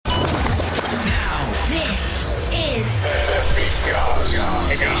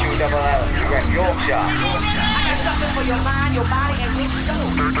Yorkshire. I got something for your mind, your body, and your soul.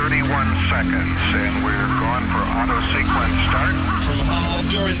 31 seconds, and we're going for auto sequence start. From Hull,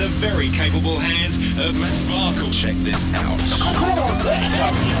 you're in the very capable hands of Matt Barkle. Check this out.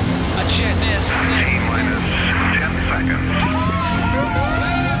 Check this. T-minus 10 seconds.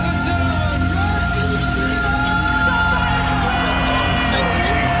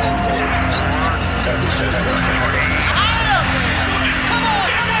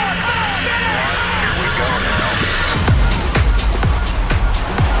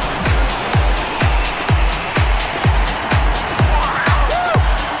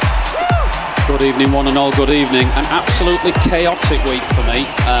 Good evening, one and all, good evening. An absolutely chaotic week for me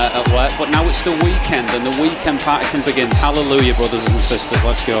at work, but now it's the weekend and the weekend party can begin. Hallelujah, brothers and sisters,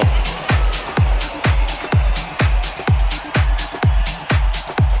 let's go.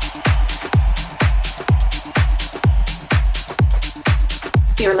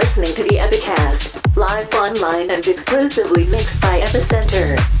 You're listening to the Epicast, live online and exclusively mixed by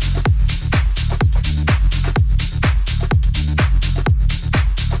Epicenter.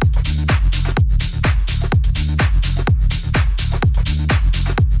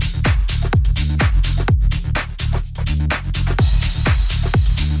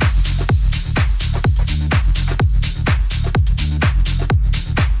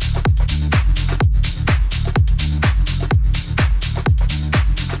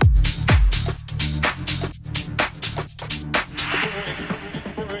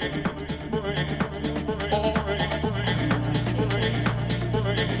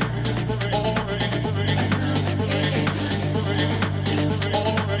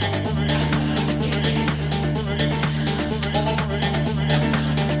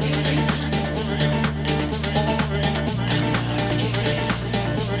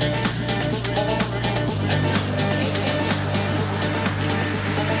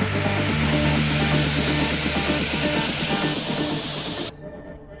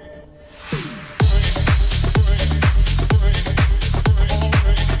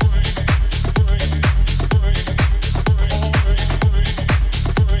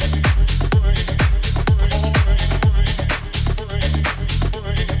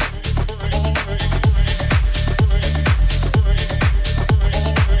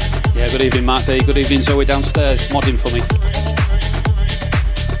 Good evening, Matt D. Good evening, Zoe downstairs, modding for me.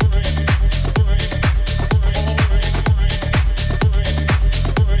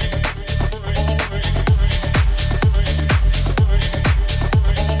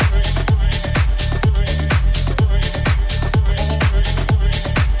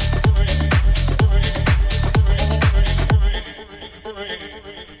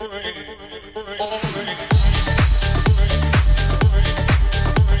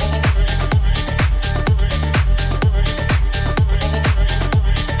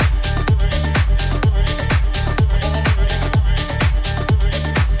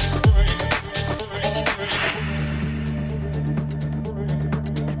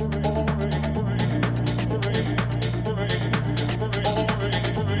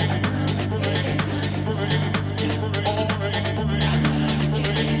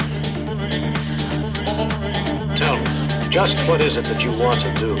 Just what is it that you want to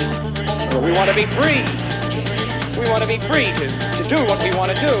do? Well, we want to be free. We want to be free to do what we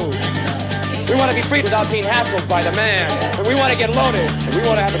want to do. We want to be free without being hassled by the man. And we want to get loaded. And we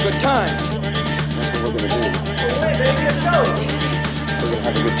want to have a good time. That's what we're going to do. Hey, baby, let's go. We're going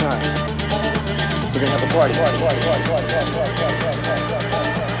to have a good time. We're going to have a party.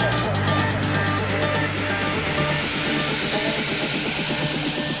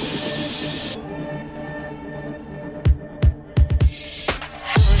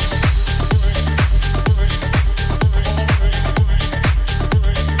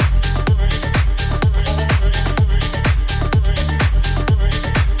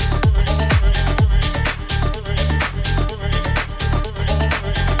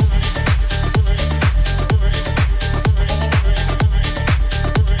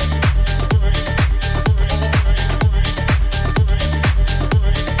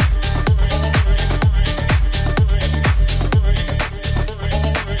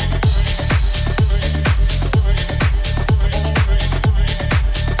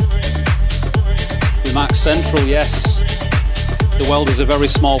 Central, yes. The world is a very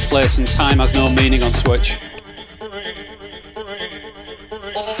small place and time has no meaning on Switch.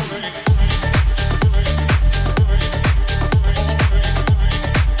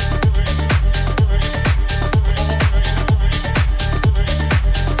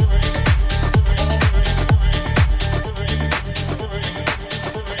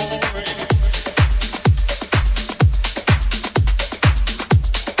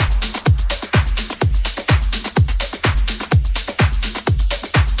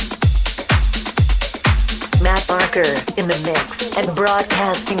 and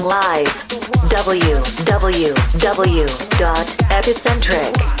broadcasting live.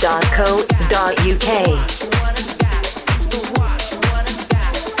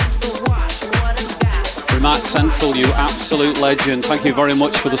 Remark Central, you absolute legend. Thank you very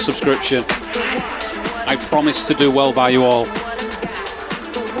much for the subscription. I promise to do well by you all.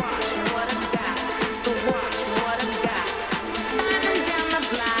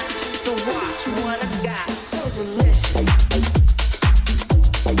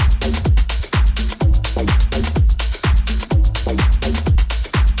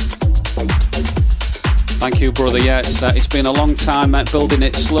 Thank you, brother. Yeah, it's been a long time building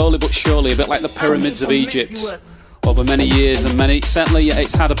it slowly but surely, a bit like the pyramids of Egypt, over many years and many. Certainly,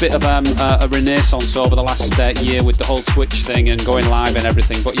 it's had a bit of a renaissance over the last year with the whole Twitch thing and going live and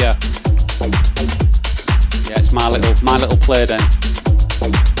everything. But yeah, it's my little play then.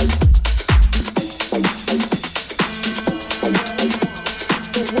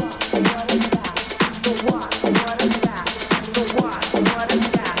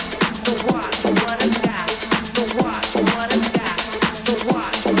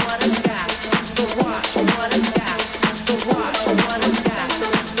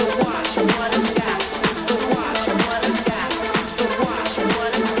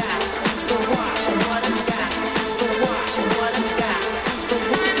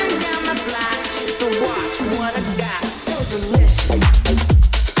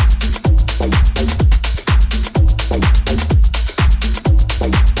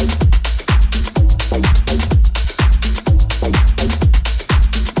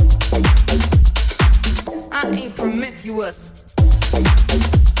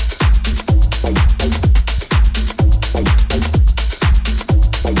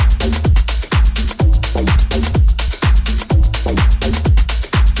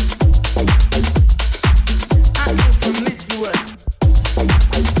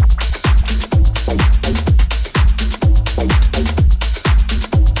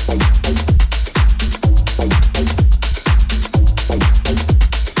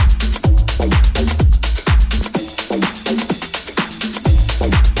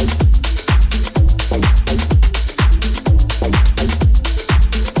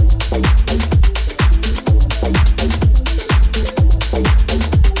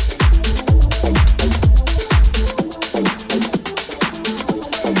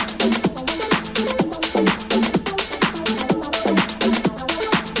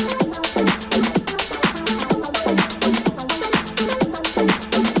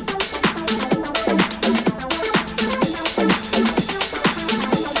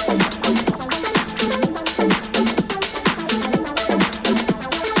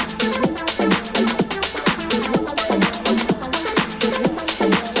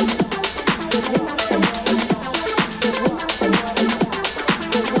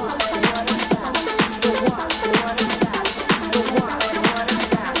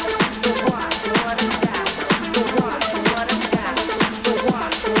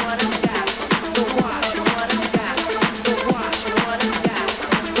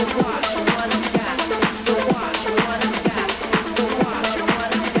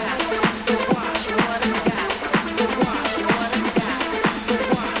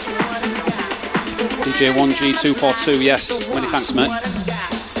 DJ1G242, yes. Many thanks, mate.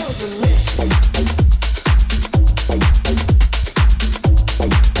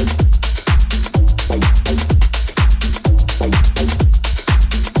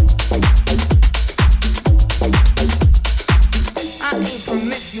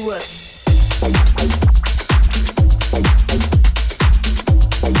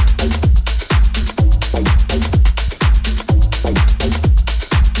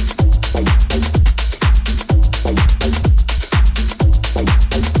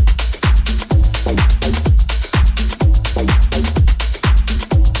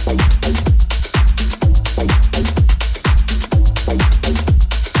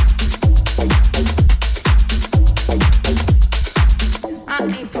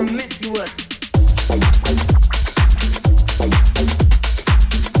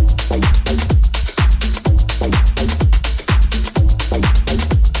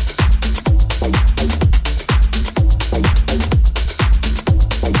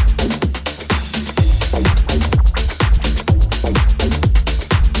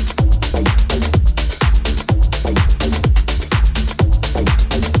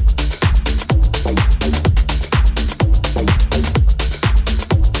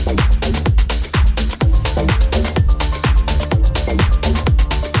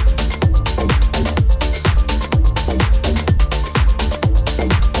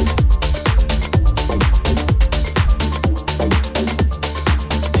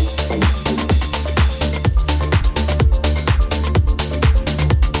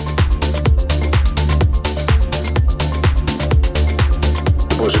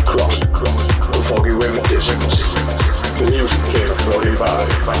 sky.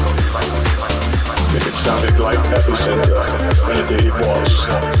 It sounded like Epicenter, and indeed it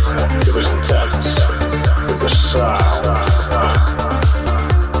was. It was intense, with the sound.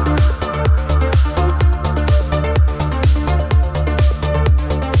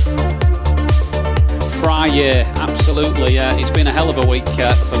 Yeah, absolutely. It's been a hell of a week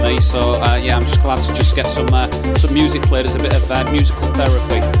for me. So yeah, I'm just glad to just get some music played as a bit of musical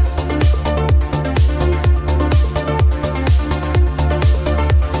therapy.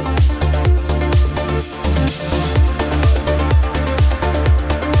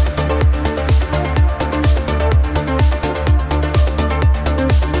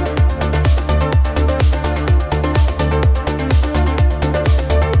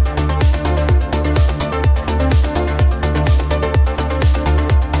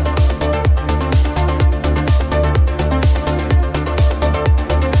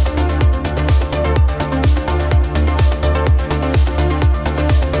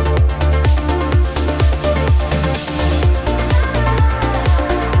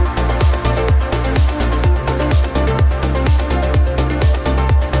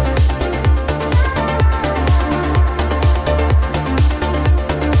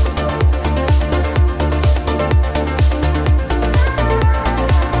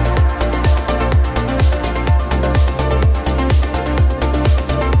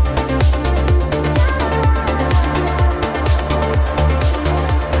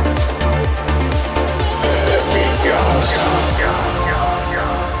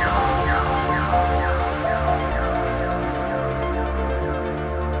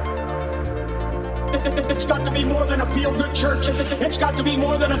 It's got to be more than a feel-good church. It's got to be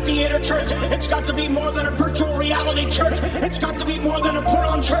more than a theater church. It's got to be more than a virtual reality church. It's got to be more than a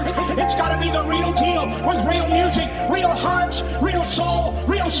put-on church. It's got to be the real deal with real music, real hearts, real soul,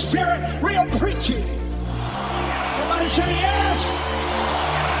 real spirit, real preaching. Somebody say yes.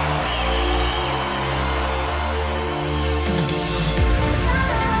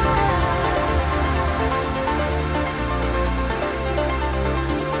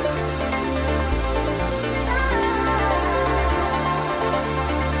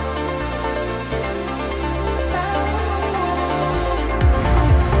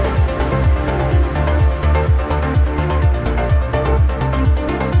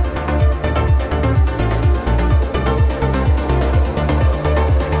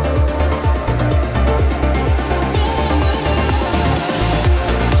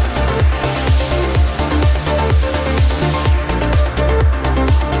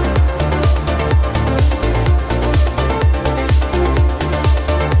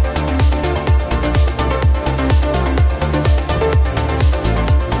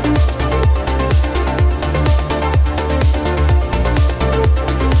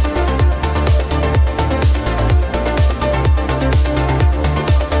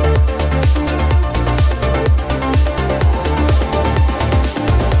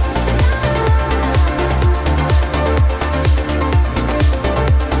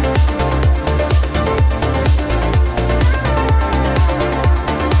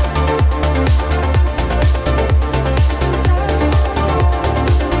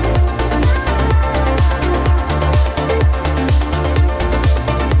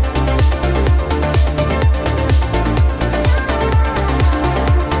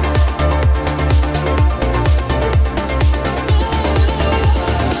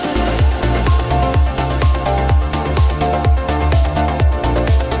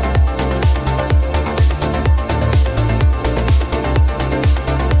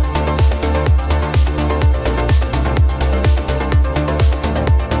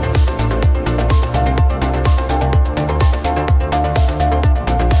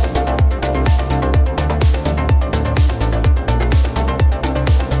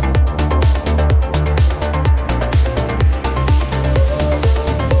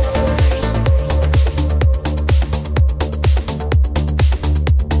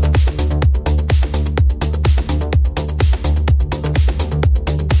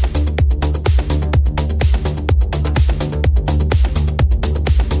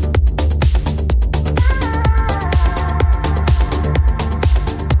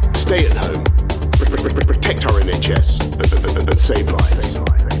 Stay at home, protect our NHS, and save lives.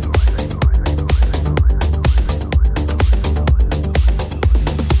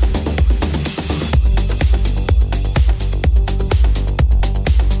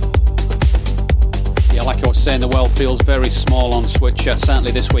 Yeah, like I was saying, the world feels very small on Switch.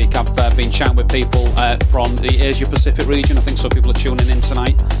 Certainly this week I've been chatting with people from the Asia Pacific region. I think some people are tuning in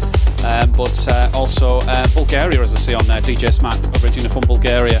tonight. But also Bulgaria, as I see on there, DJ Smack, originally from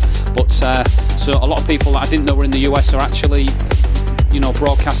Bulgaria. But so a lot of people that I didn't know were in the US are actually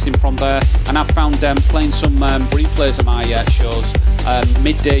broadcasting from there. And I've found playing some replays of my shows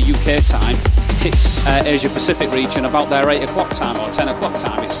midday UK time hits Asia Pacific region about their 8 o'clock time or 10 o'clock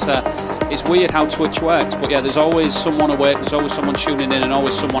time. It's weird how Twitch works, but yeah, there's always someone awake, there's always someone tuning in, and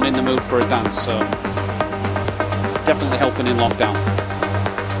always someone in the mood for a dance. So definitely helping in lockdown.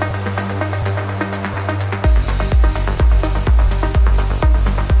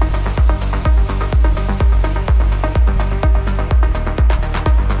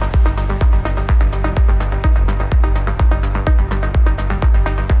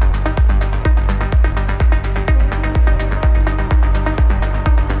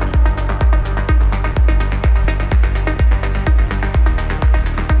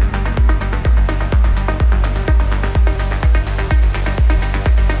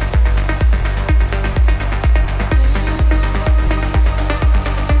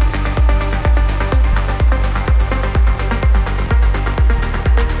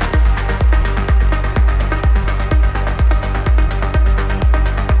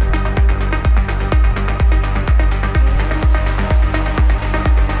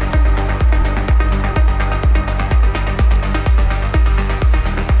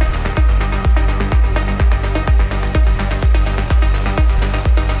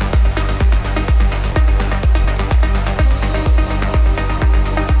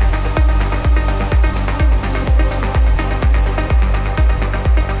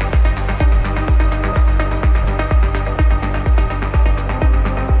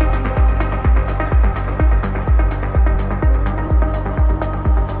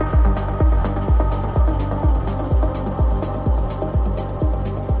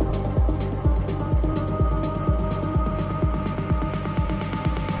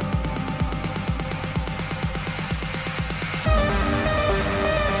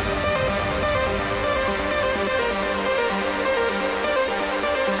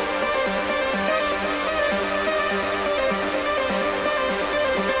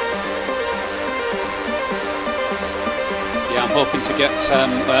 To get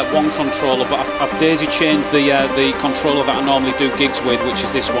one controller, but I've daisy chained the controller that I normally do gigs with, which is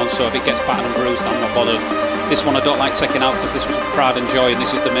this one, so if it gets battered and bruised, I'm not bothered. This one I don't like taking out because this was Pride and Joy, and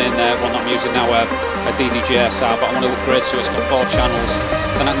this is the main one that I'm using now, a DDJSR, but I want to upgrade so it's got 4 channels,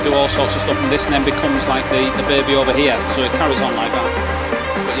 then I can do all sorts of stuff, and this then becomes like the baby over here, so it carries on like that.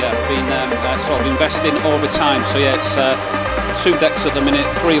 But yeah, been sort of investing over time, so yeah, it's 2 decks at the minute,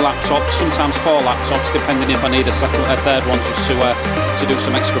 3 laptops, sometimes 4 laptops, depending if I need a third one just to do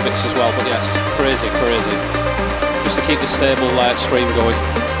some extra bits as well. But yes, crazy, just to keep the stable stream going.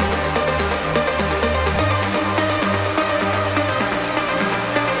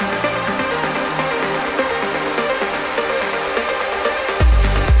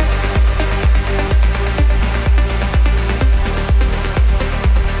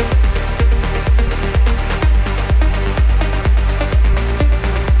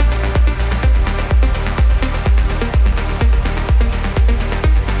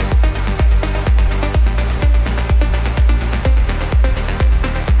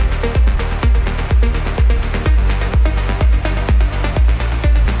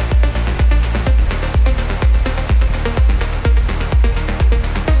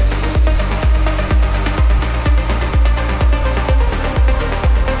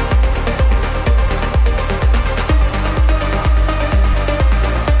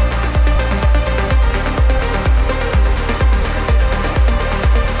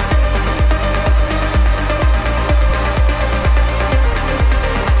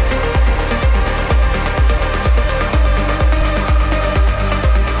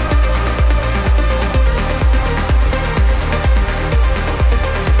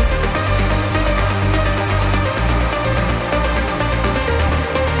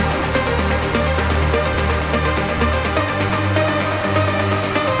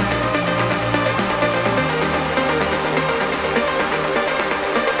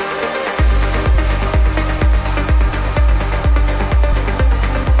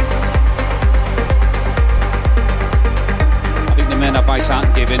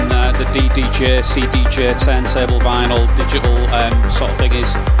 DDJ, CDJ, turntable, vinyl, digital sort of thing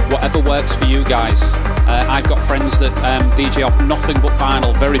is whatever works for you guys. I've got friends that DJ off nothing but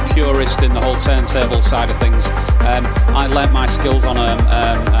vinyl, very purist in the whole turntable side of things. I learnt my skills on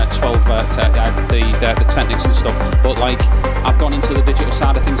 12, the Technics and stuff, but like I've gone into the digital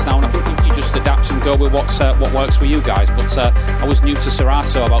side of things now, and I think you just adapt and go with what works for you guys. But I was new to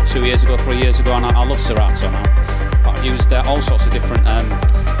Serato about 2 years ago, 3 years ago, and I love Serato now. But I've used all sorts of different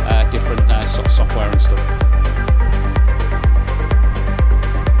sort of software and stuff.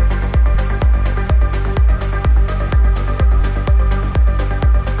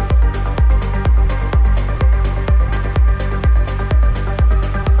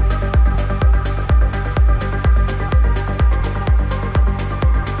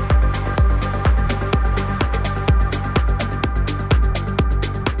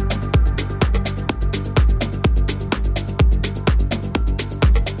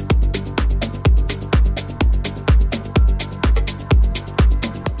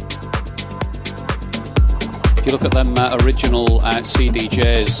 you look at them original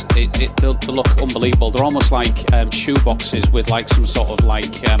CDJs, they look unbelievable. They're almost like shoe boxes with like some sort of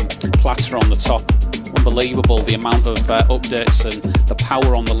like platter on the top. Unbelievable the amount of updates and the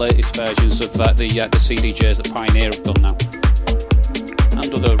power on the latest versions of the CDJs that Pioneer have done now,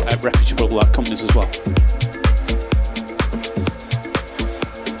 and other reputable companies as well.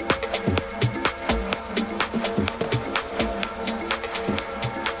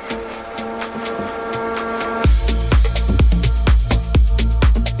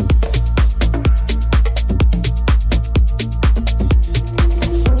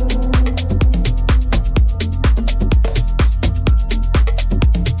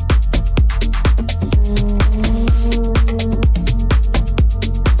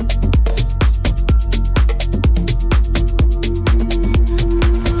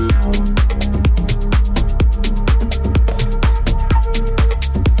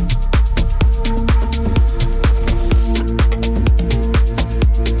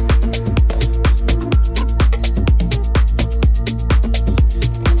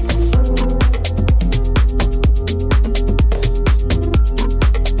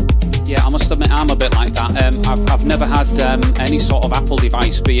 Any sort of Apple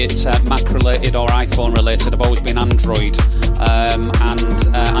device, be it Mac related or iPhone related. I've always been Android, and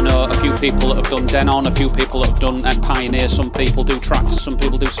I know a few people that have done Denon, a few people that have done Pioneer, some people do Tractor, some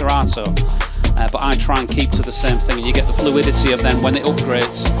people do Serato, but I try and keep to the same thing, and you get the fluidity of then when it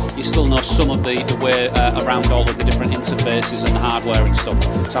upgrades you still know some of the way around all of the different interfaces and the hardware and stuff,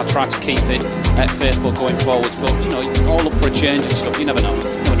 so I try to keep it faithful going forwards. But you know, all up for a change and stuff, you never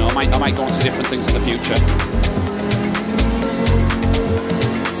know. I might go on to different things in the future.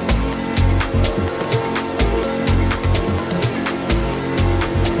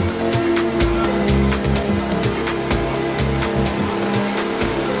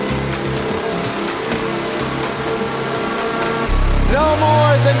 No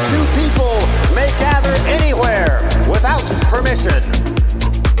more than 2 people may gather anywhere without permission.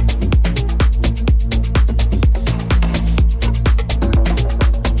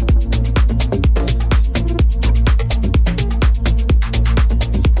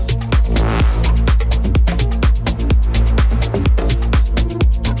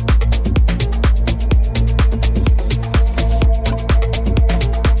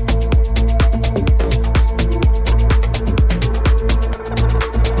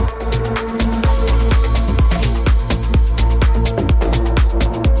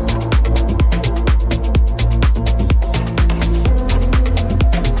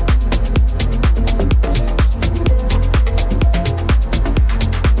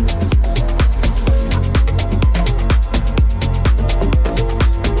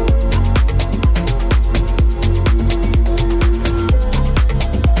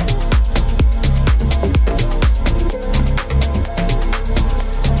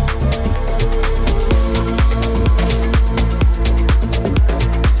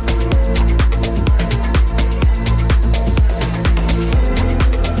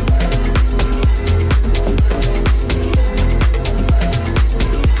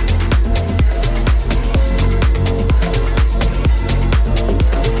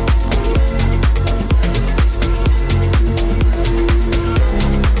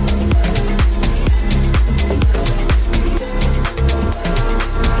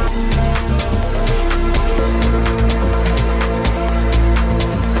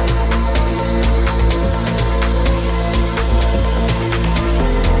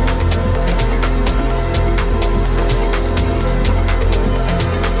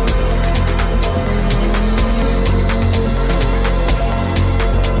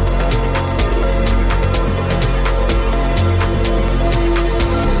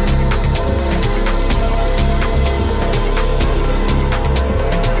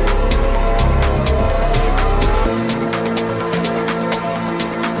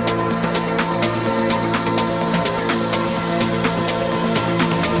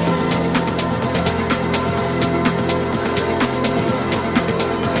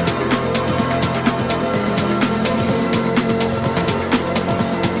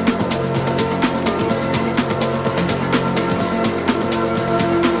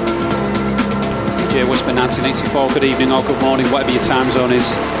 Whisper 1984, good evening or good morning, whatever your time zone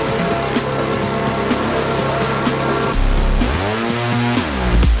is.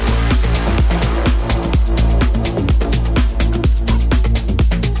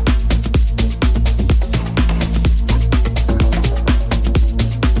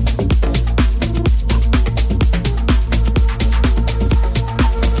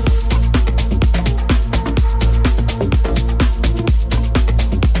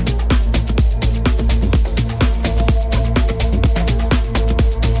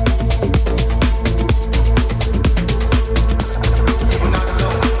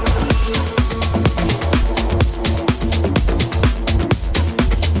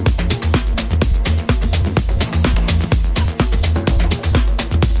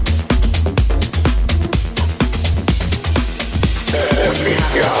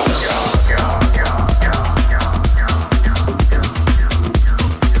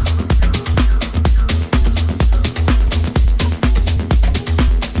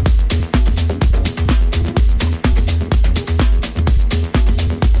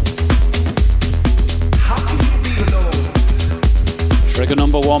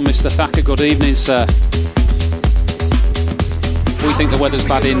 on, Mr. Thacker. Good evening, sir. We think the weather's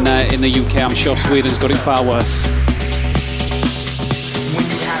bad in the UK. I'm sure Sweden's got it far worse.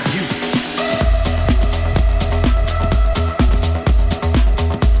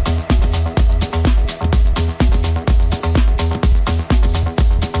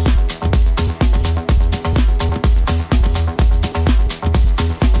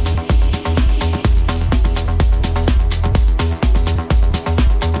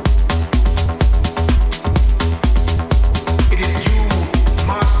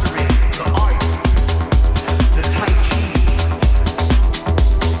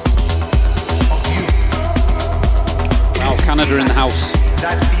 In the house.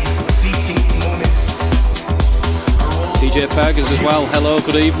 DJ Fergus as well. Hello,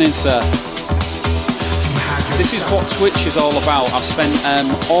 good evening, sir. This is what Twitch is all about. I've spent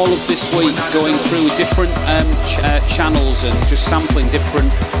all of this week going through different channels and just sampling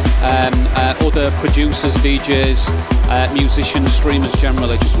different other producers, DJs, musicians, streamers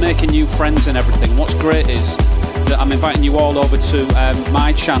generally, just making new friends and everything. What's great is that I'm inviting you all over to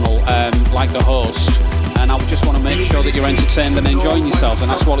my channel, like the host, and I just want to make sure that you're entertained and enjoying yourself,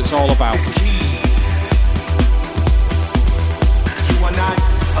 and that's what it's all about. You are not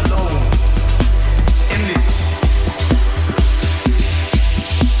alone in this.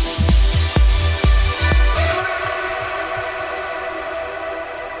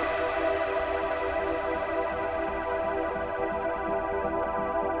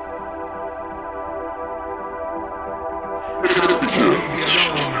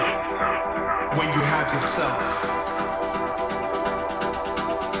 When you have yourself.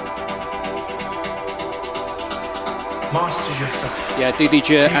 Master yourself. Yeah,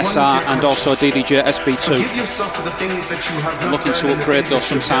 DDJ SR and also DDJ SB2. I'm looking to upgrade those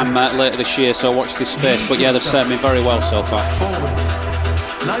sometime later this year, so watch this space. But yeah, they've served me very well so far.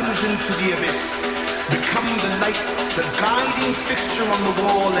 Lunge into the abyss. Become the light, the guiding fixture on the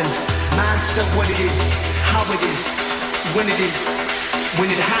wall, and master what it is, how it is, when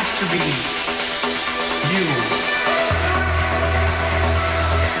it has to be. You.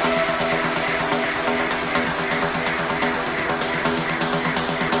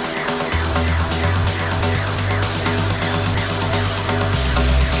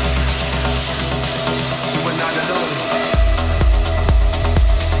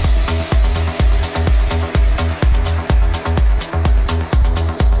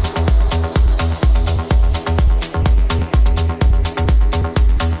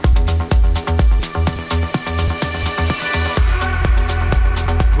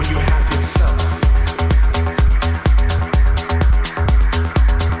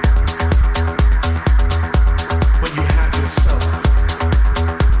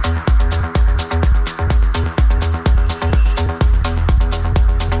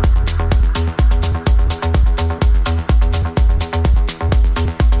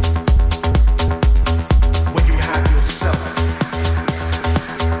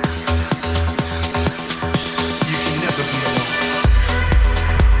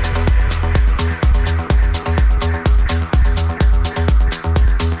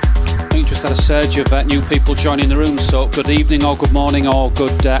 Surge of new people joining the room, so good evening or good morning or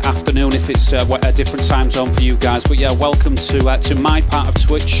good afternoon if it's a different time zone for you guys. But yeah, welcome to my part of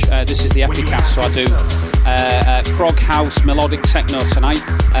Twitch. This is the Epicast, so I do prog house melodic techno tonight.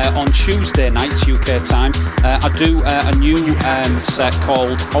 On Tuesday night UK time I do a new set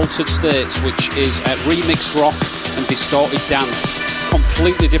called Altered States, which is remix rock and distorted dance.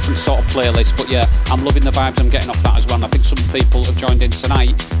 Completely different sort of playlist, but yeah, I'm loving the vibes I'm getting off that as well, and I think some people have joined in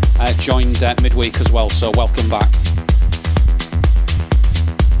tonight, joined midweek as well, so welcome back.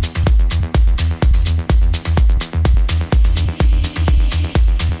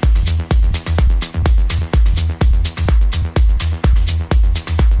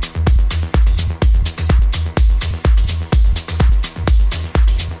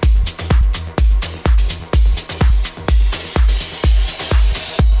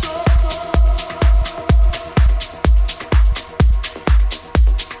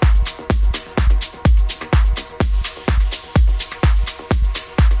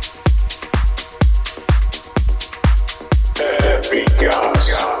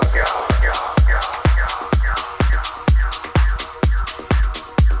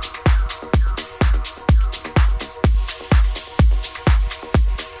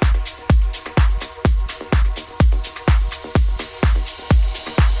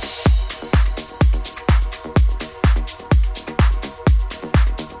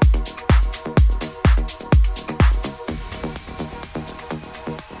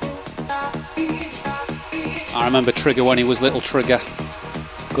 I remember Trigger when he was Little Trigger.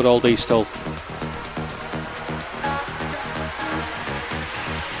 Good old East Hull.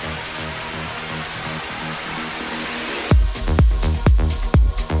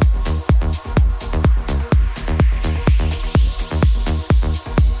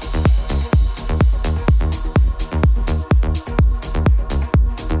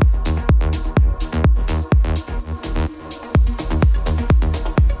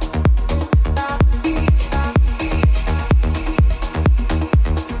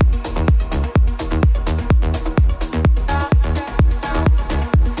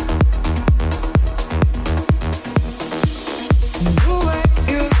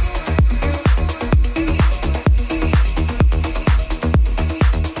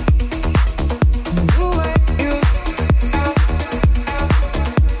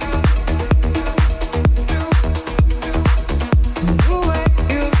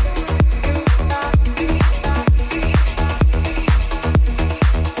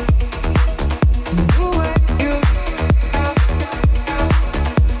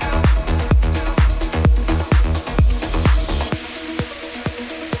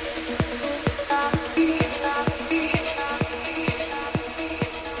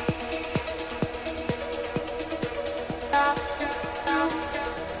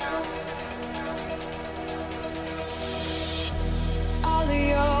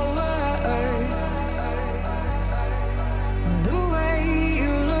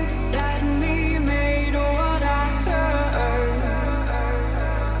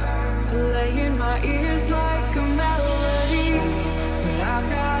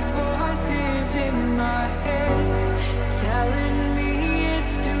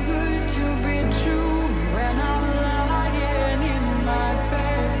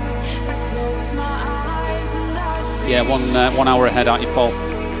 Yeah, 1 hour ahead, aren't you, Paul?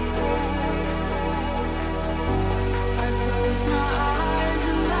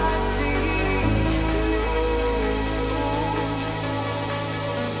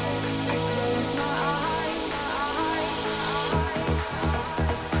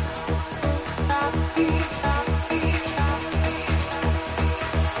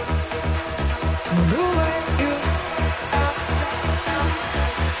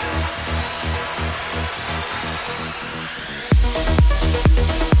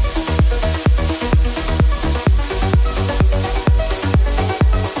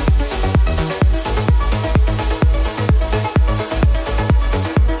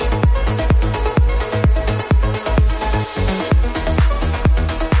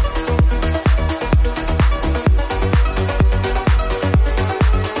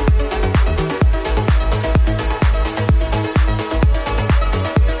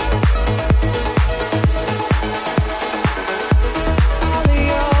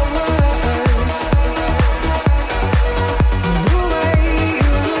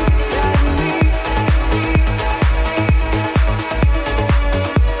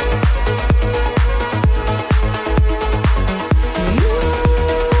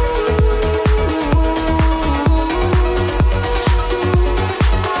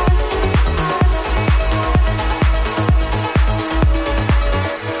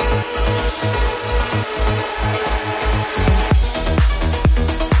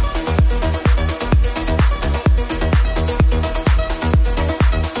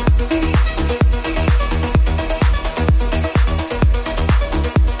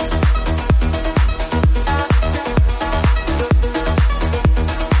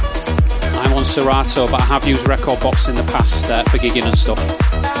 Serato, but I have used Record Box in the past for gigging and stuff.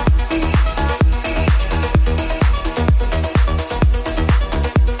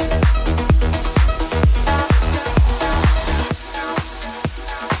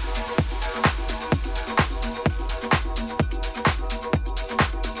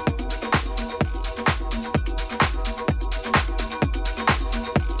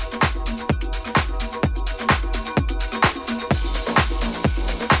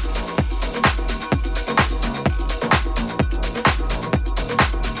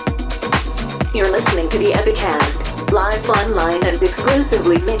 You're listening to the Epicast, live online and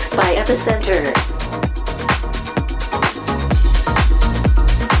exclusively mixed by Epicenter.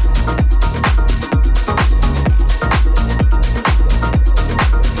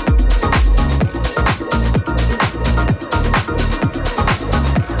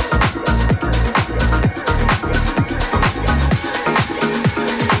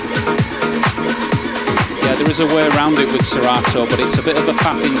 There is a way around it with Serato, but it's a bit of a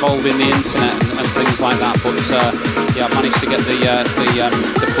faff involving the internet and things like that. But yeah, I managed to get the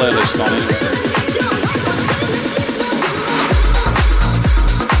playlist on anyway.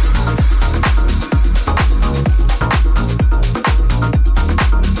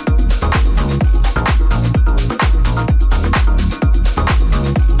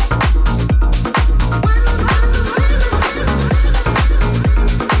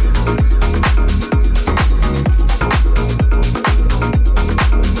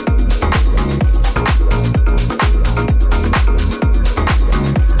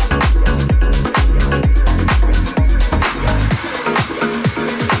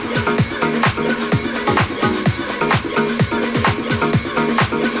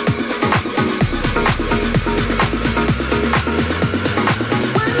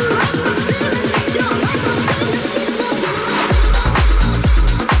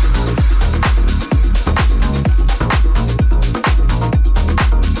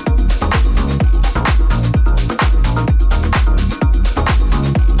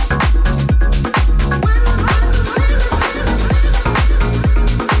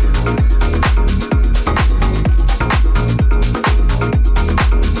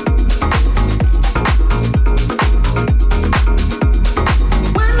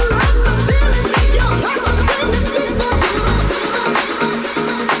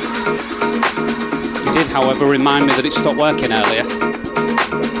 for reminding me that it stopped working earlier.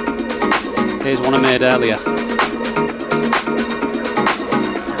 Here's one I made earlier.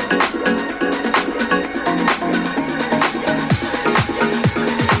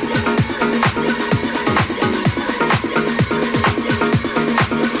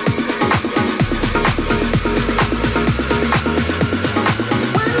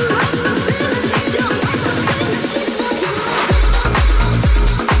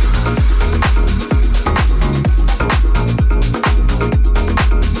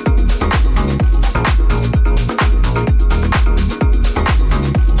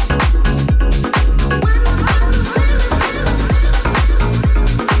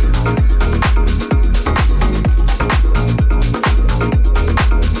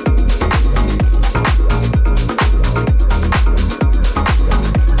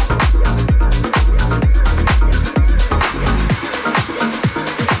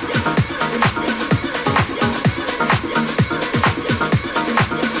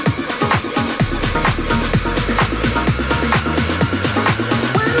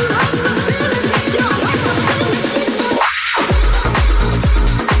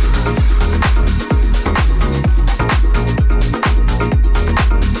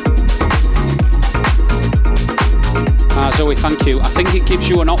 Thank you. I think it gives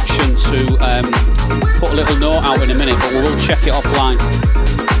you an option to put a little note out in a minute, but we will check it offline.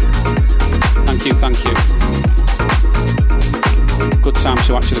 Thank you, thank you. Good time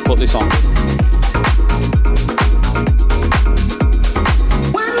to actually put this on.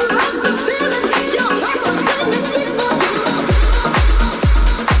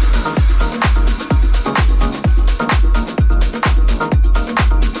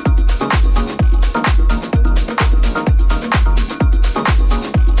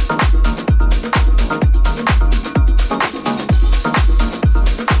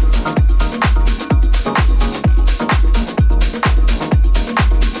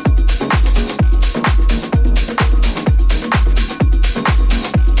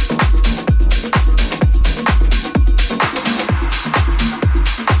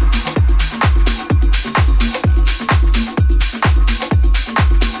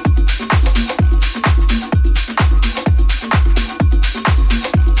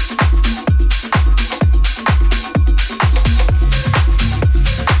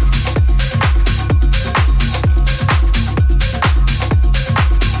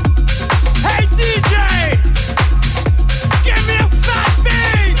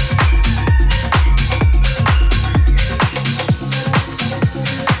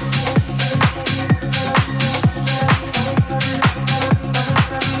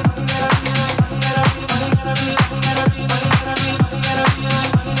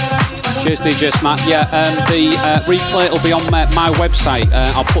 DJ Smack. Yeah, the replay will be on my website.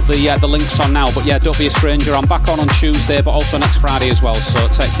 I'll put the links on now. But yeah, don't be a stranger. I'm back on Tuesday, but also next Friday as well. So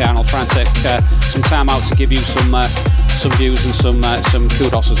take care, and I'll try and take some time out to give you some views and some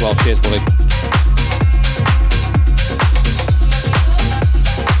kudos as well. Cheers, buddy.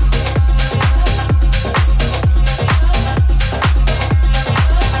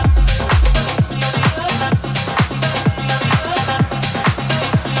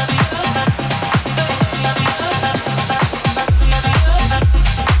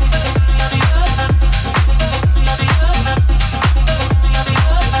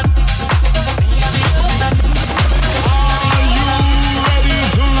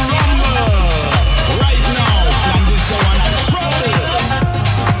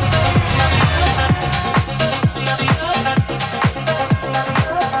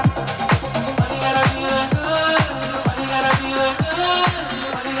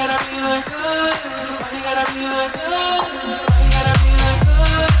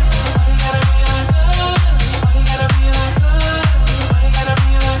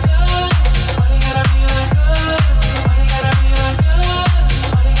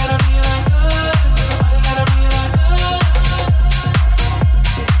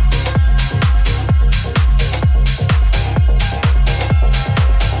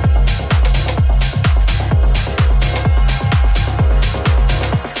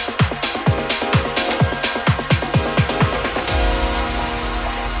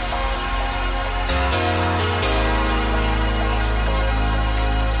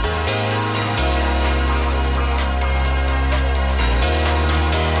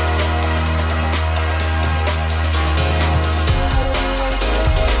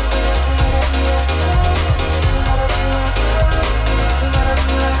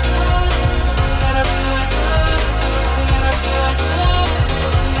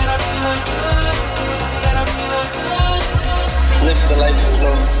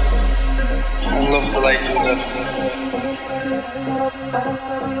 Love the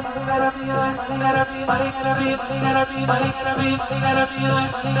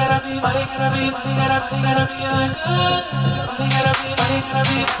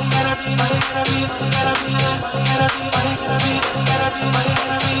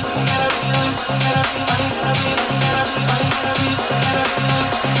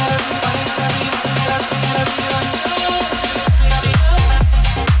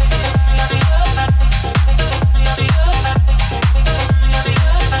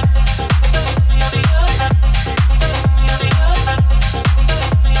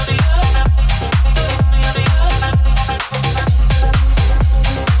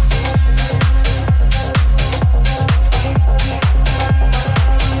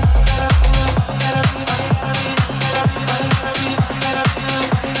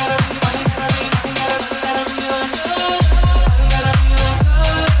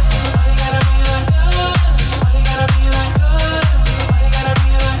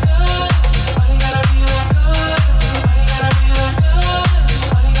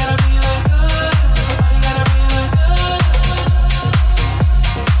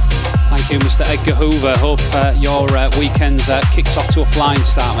Hoover, hope your weekend's kicked off to a flying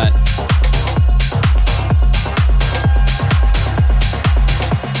start, mate.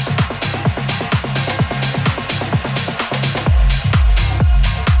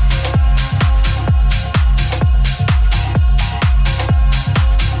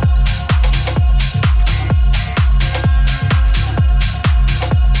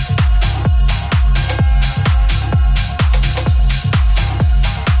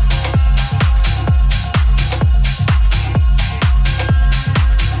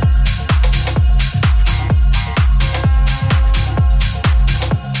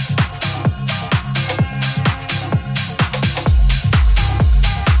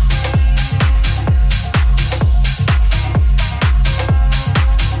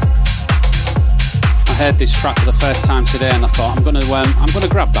 This track for the first time today, and I thought I'm going to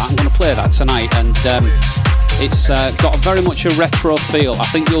grab that. I'm going to play that tonight, and it's got very much a retro feel. I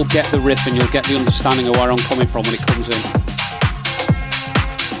think you'll get the riff and you'll get the understanding of where I'm coming from when it comes in.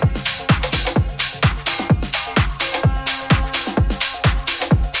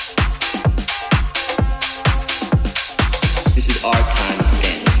 This is our kind of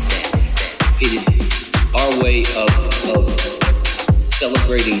dance. It is our way of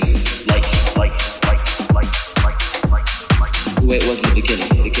celebrating life. The way it was in the beginning.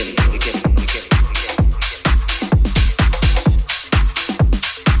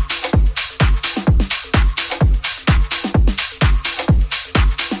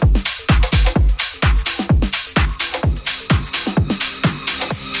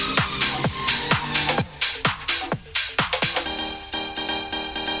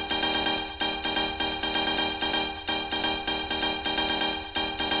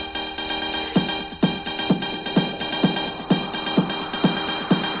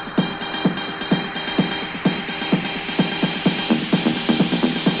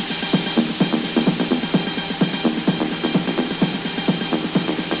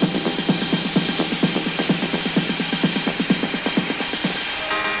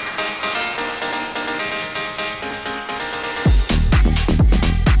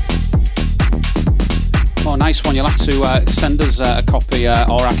 One, you'll have to send us a copy, or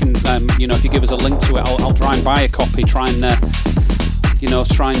I can, if you give us a link to it, I'll try and buy a copy. Try and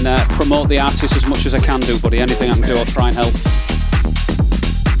promote the artist as much as I can do, buddy. Anything I can do, I'll try and help.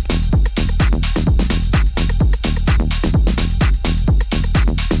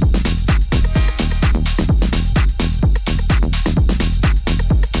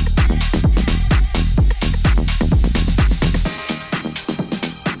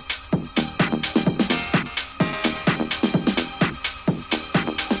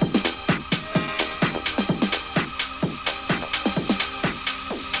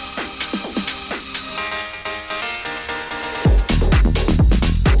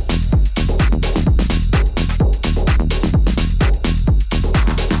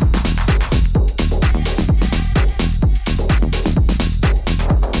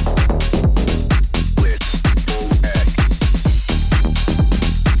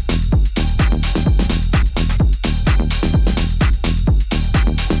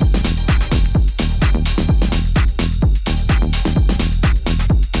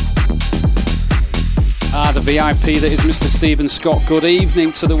 VIP that is Mr. Stephen Scott. Good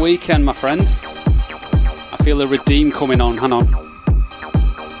evening to the weekend, my friend. I feel a redeem coming on. Hang on.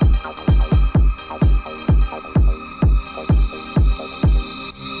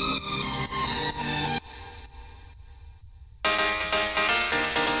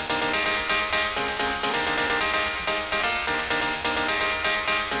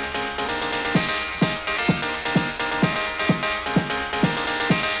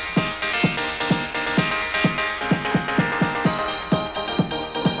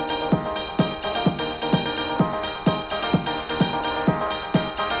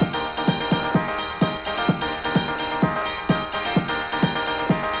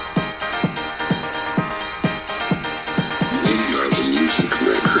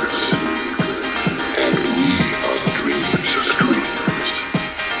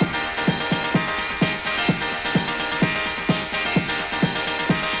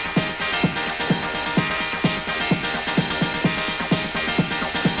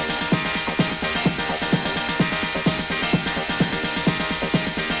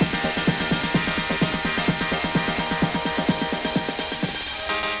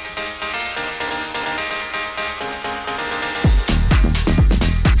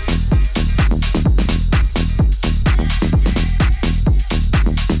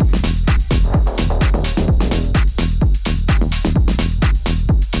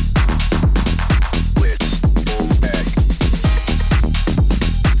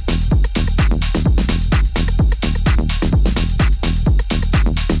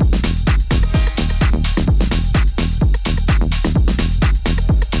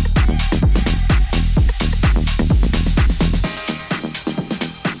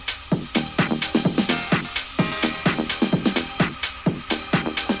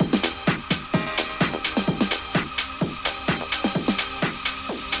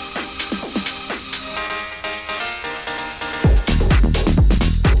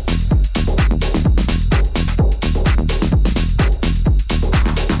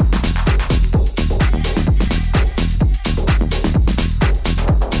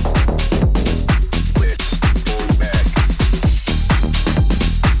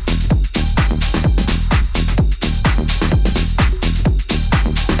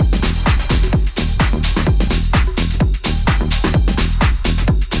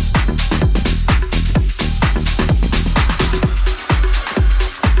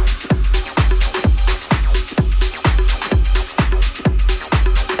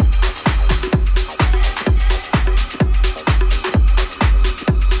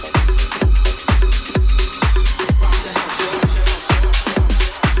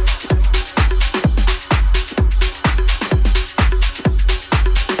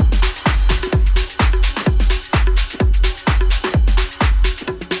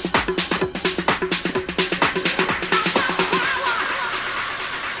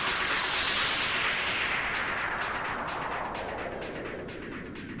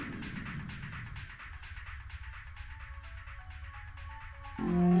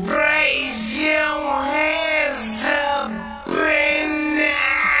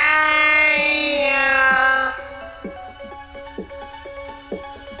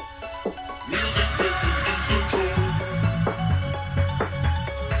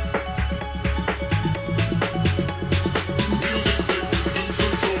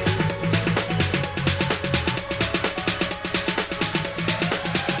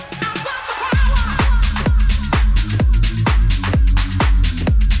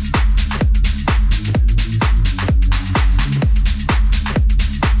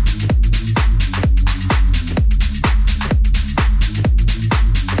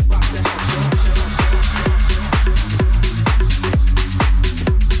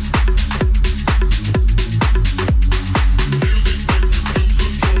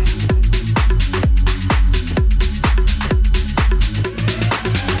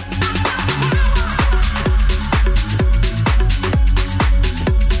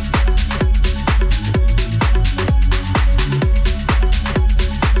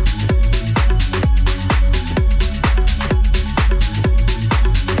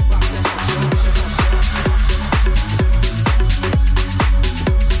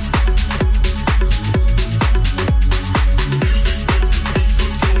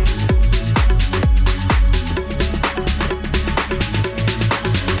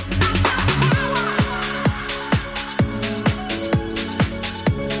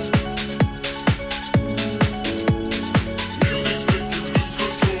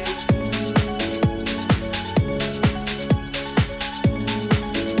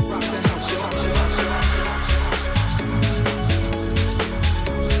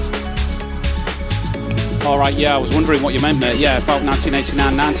 All right, yeah, I was wondering what you meant, mate. Yeah, about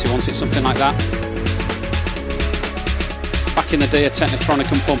 1989-90, wasn't it? Something like that. Back in the day of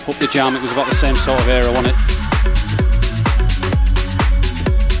Technotronic and Pump Up the Jam, it was about the same sort of era, wasn't it?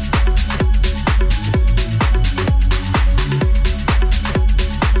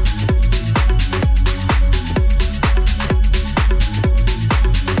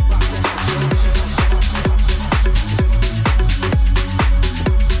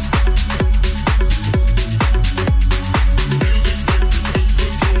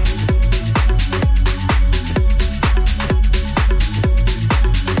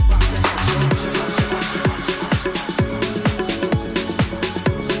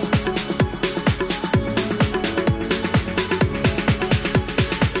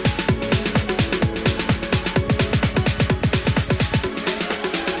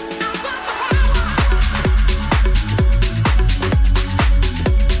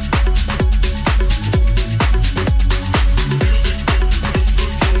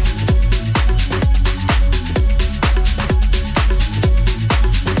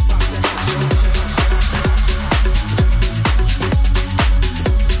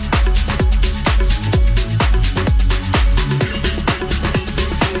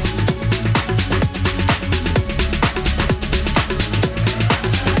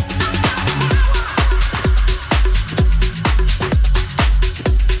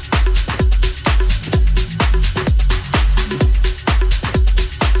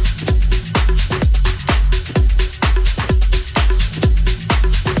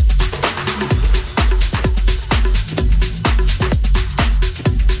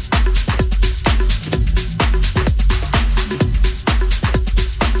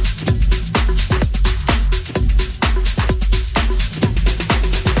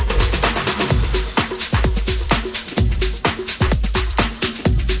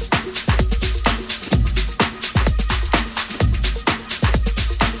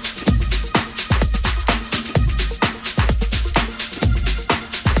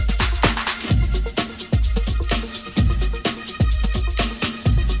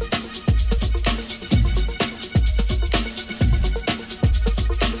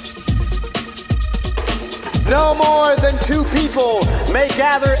 No more than 2 people may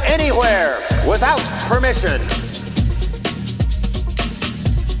gather anywhere without permission.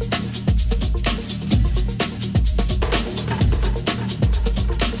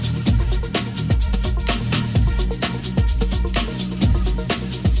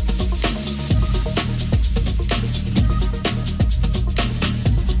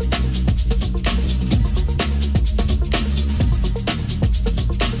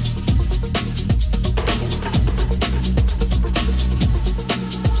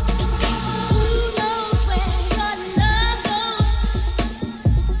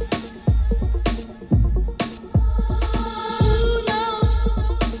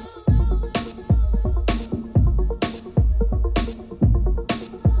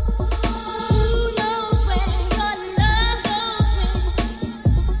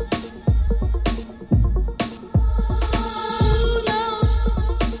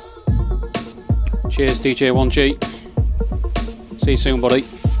 Cheers, DJ 1G. See you soon, buddy.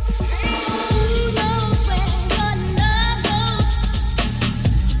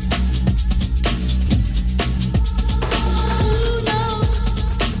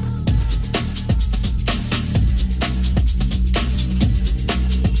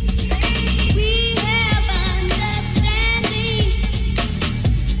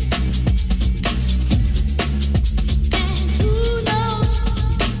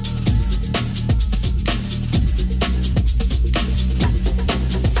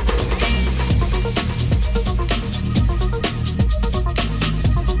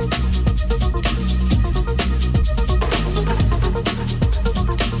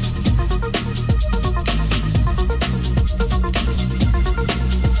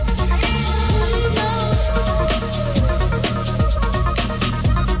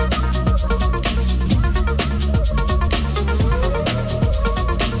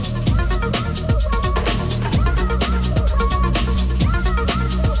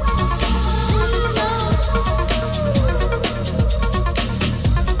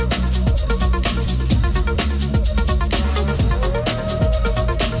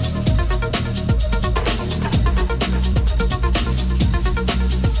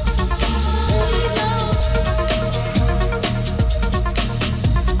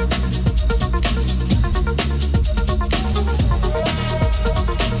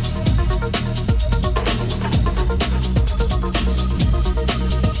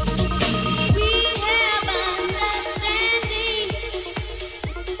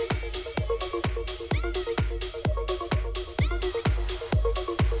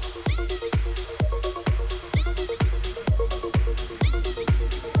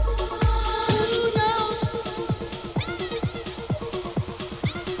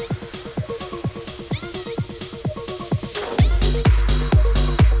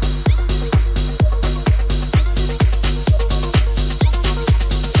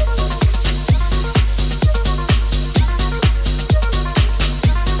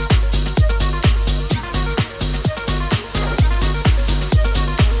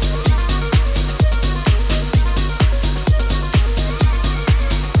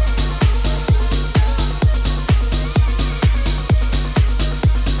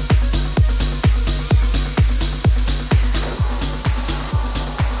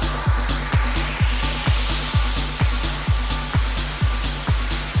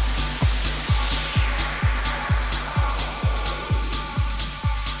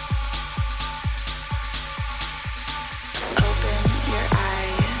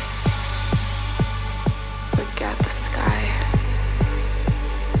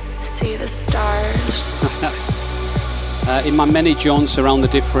 in my many jaunts around the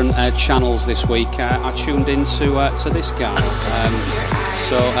different channels this week, I tuned into this guy.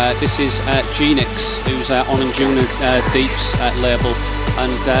 So this is Genix, who's on Anjuna Deep's label,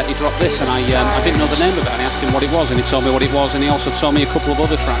 and he dropped this, and I didn't know the name of it, and I asked him what it was, and he told me what it was, and he also told me a couple of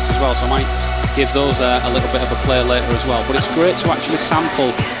other tracks as well, so I might give those a little bit of a play later as well. But it's great to actually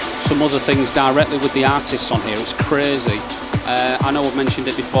sample some other things directly with the artists on here. It's crazy. I know I've mentioned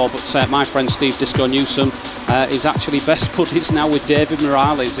it before, but my friend Steve Disco Newsom is actually best buddies now with David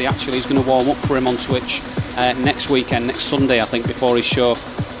Morales. He's going to warm up for him on Twitch next weekend, next Sunday, I think, before his show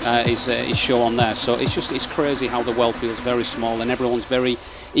on there. So it's crazy how the world feels very small and everyone's very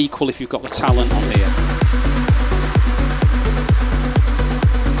equal if you've got the talent on here.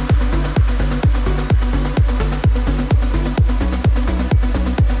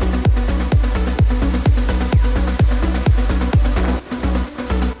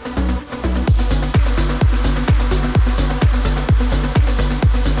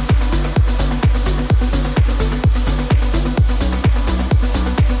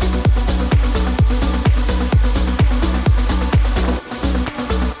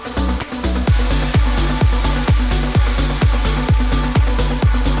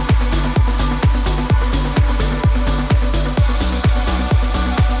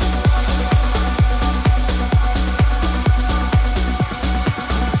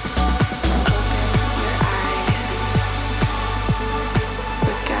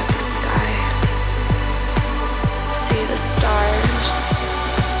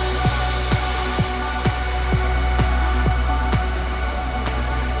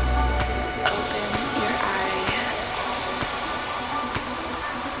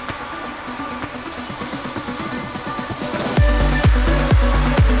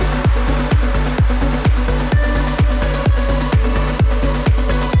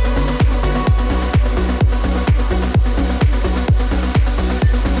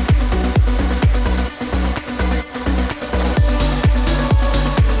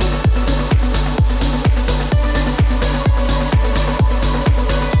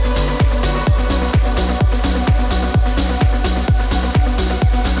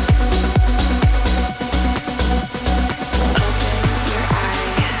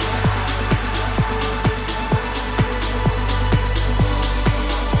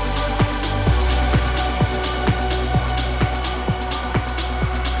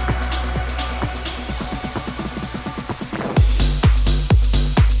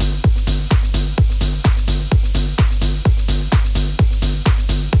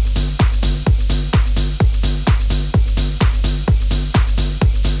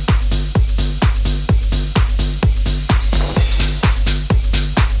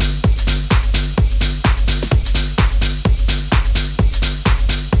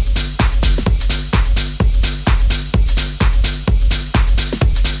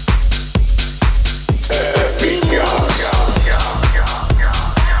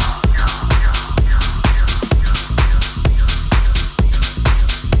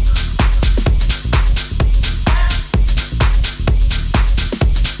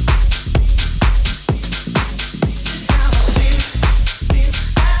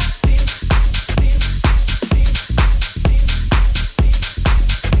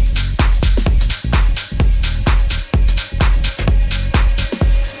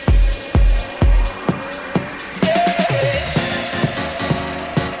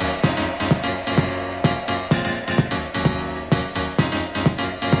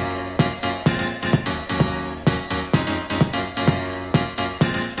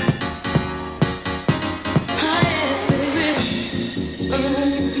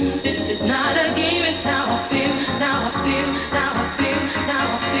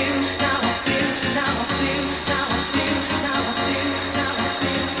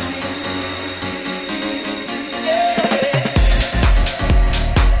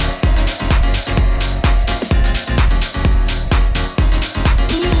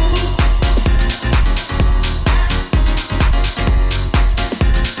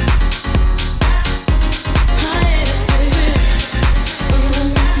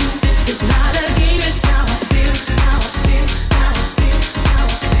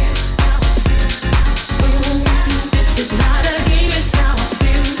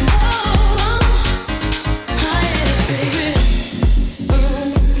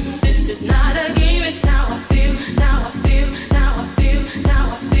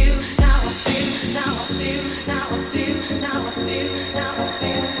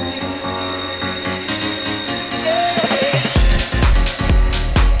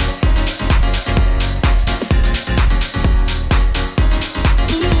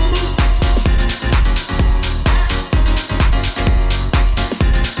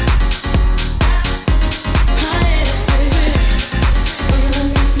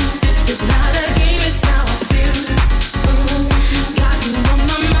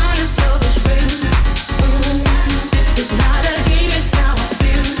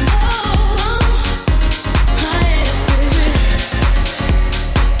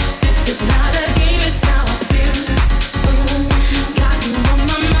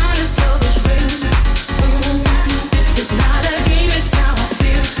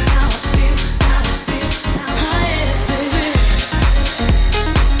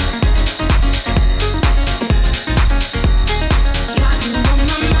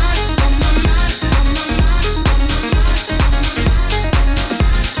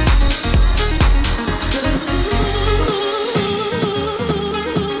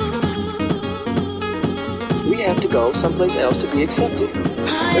 go someplace else to be accepted.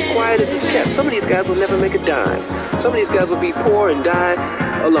 As quiet as it's kept, some of these guys will never make a dime. Some of these guys will be poor and die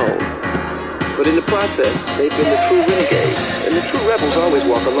alone. But in the process, they've been the true renegades. And the true rebels always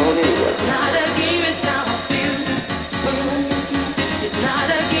walk alone anyway. This is not a game, it's how I feel. This is not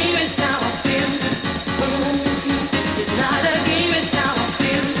a game, it's how I feel. This is not a game, it's how I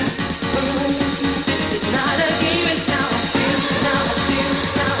feel. This is not a game, it's how I feel. Now I feel,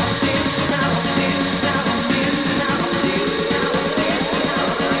 now I feel, now I feel, now I feel, now I feel, now I feel, now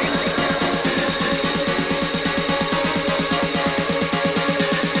I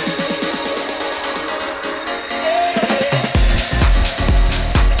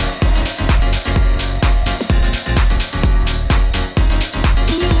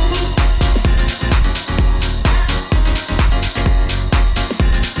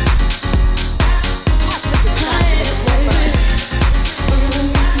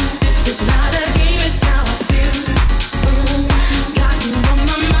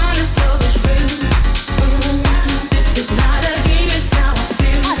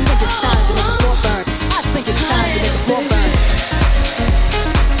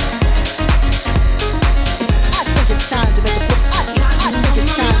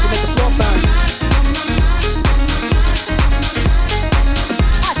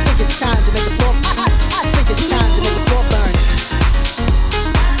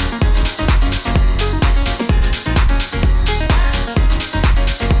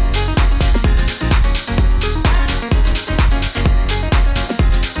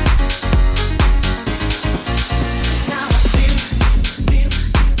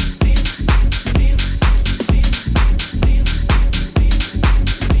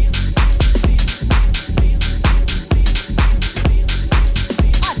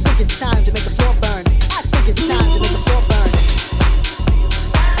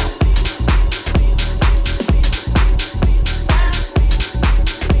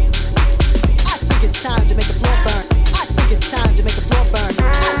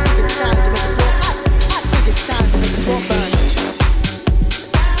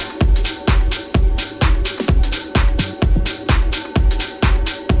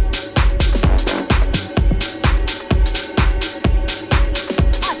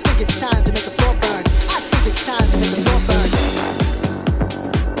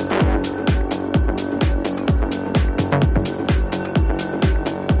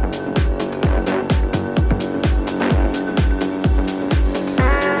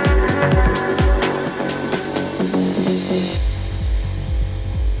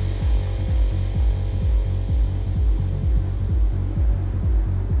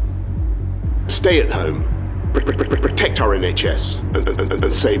Stay at home, protect our NHS,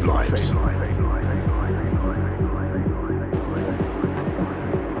 and save lives.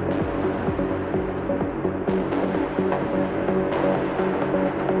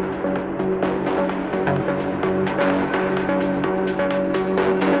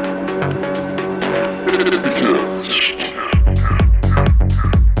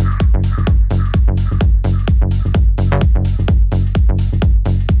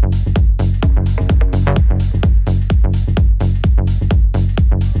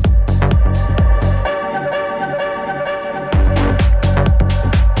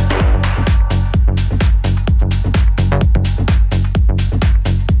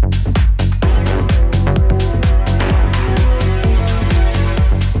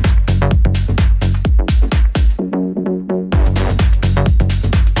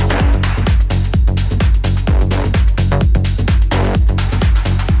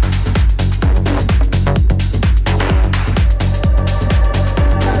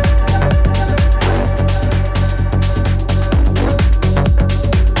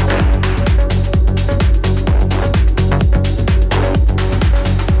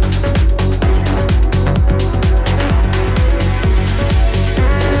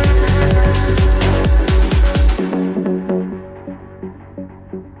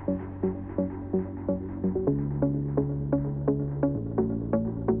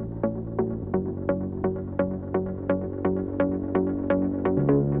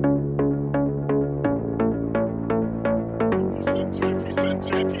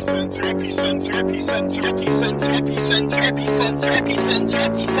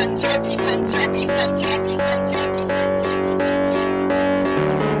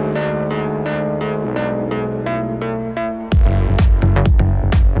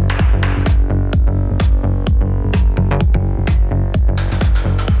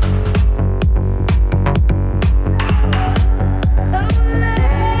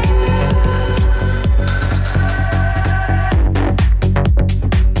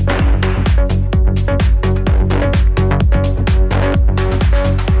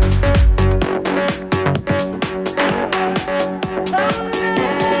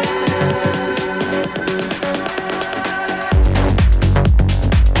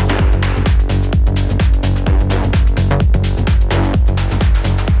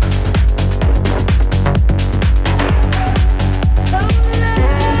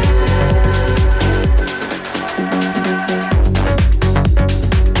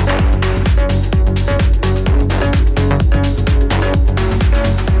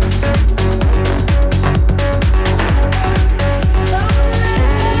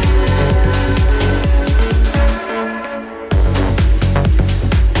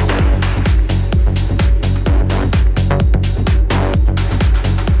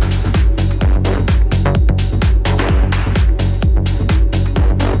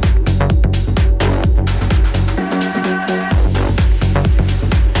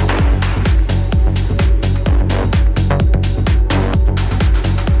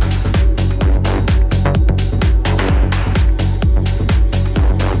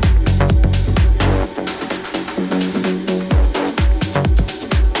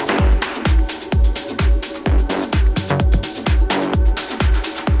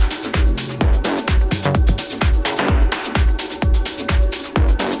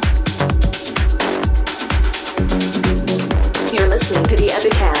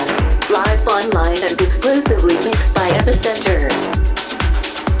 Epicast, live online and exclusively mixed by Epicentre.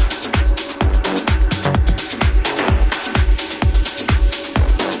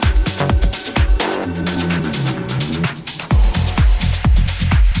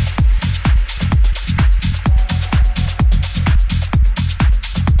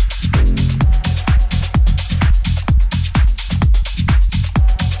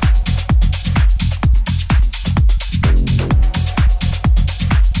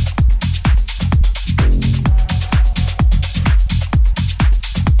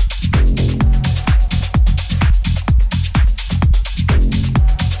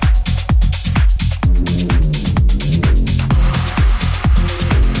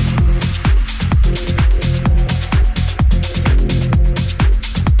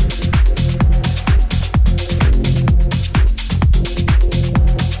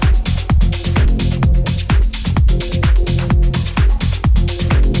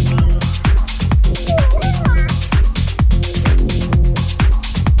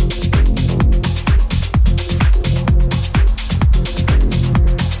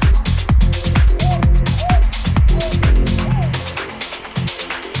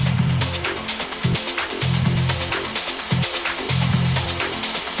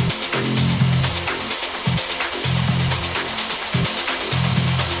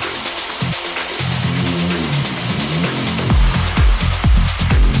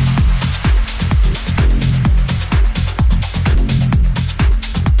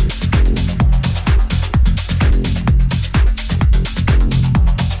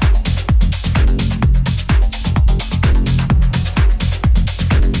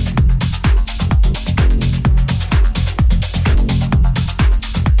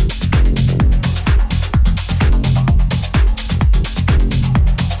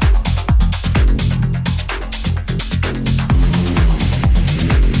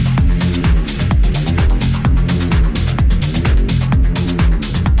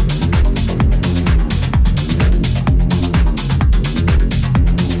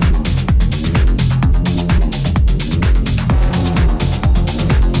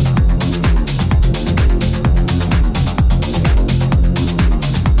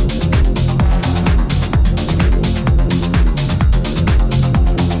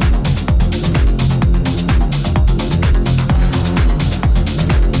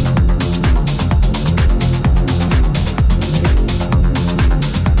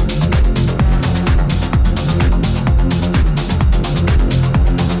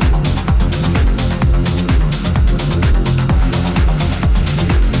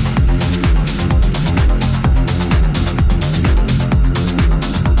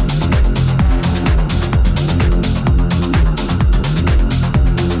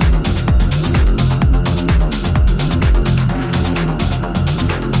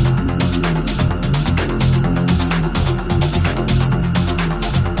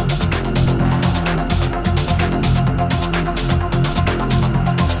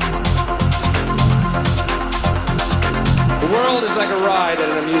 is like a ride at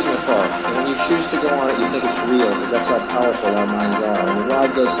an amusement park, and when you choose to go on it, you think it's real, because that's how powerful our minds are. And the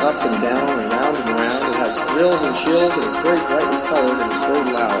ride goes up and down and round and round. It has thrills and chills, and it's very brightly colored, and it's very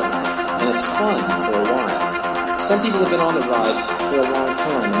loud. And it's fun for a while. Some people have been on the ride for a long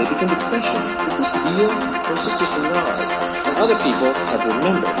time, and they begin to question, is this real, or is this just a ride? And other people have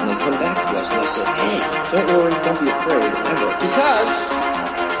remembered, and they come back to us, and they say, hey, don't worry, don't be afraid, ever, because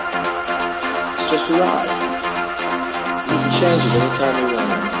it's just a ride. You can change it anytime you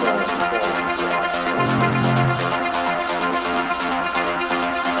want.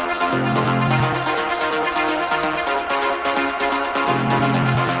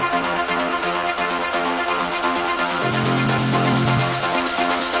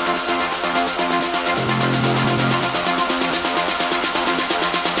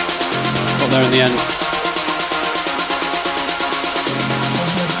 There in the end.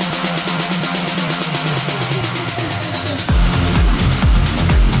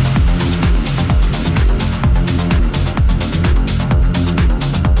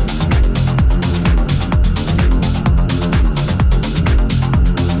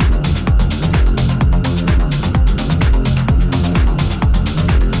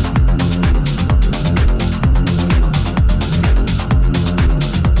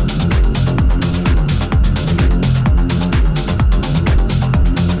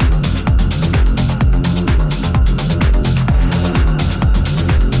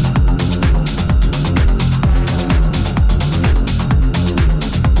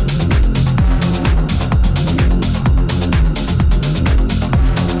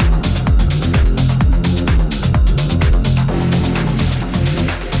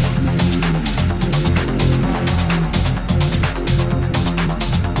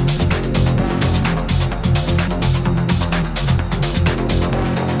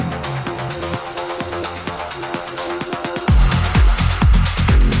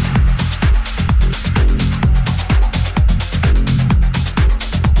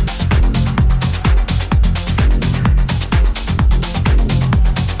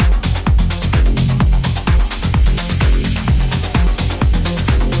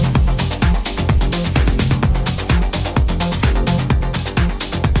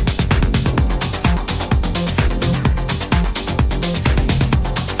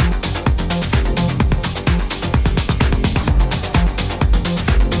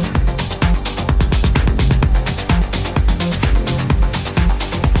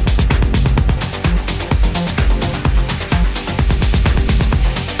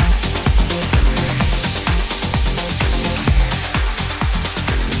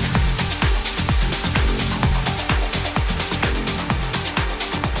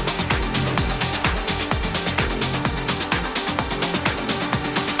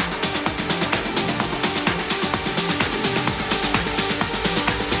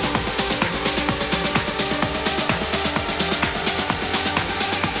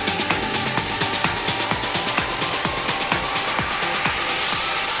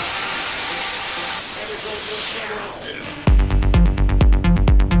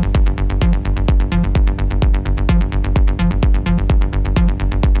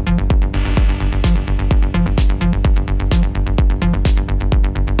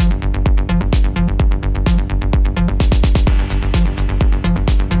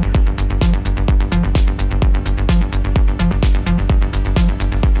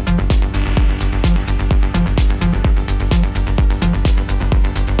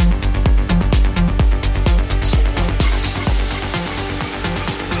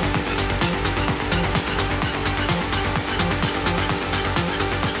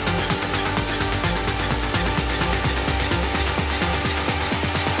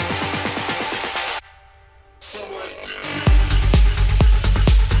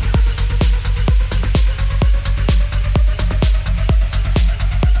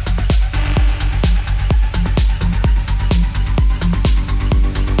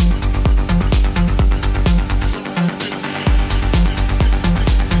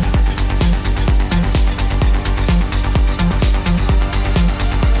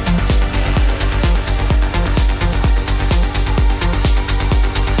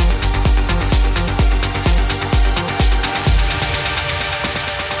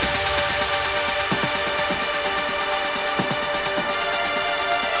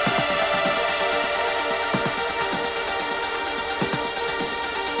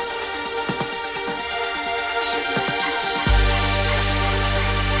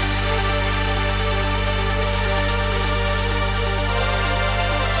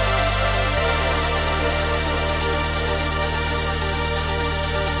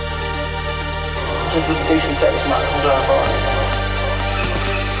 simplification text might come down on.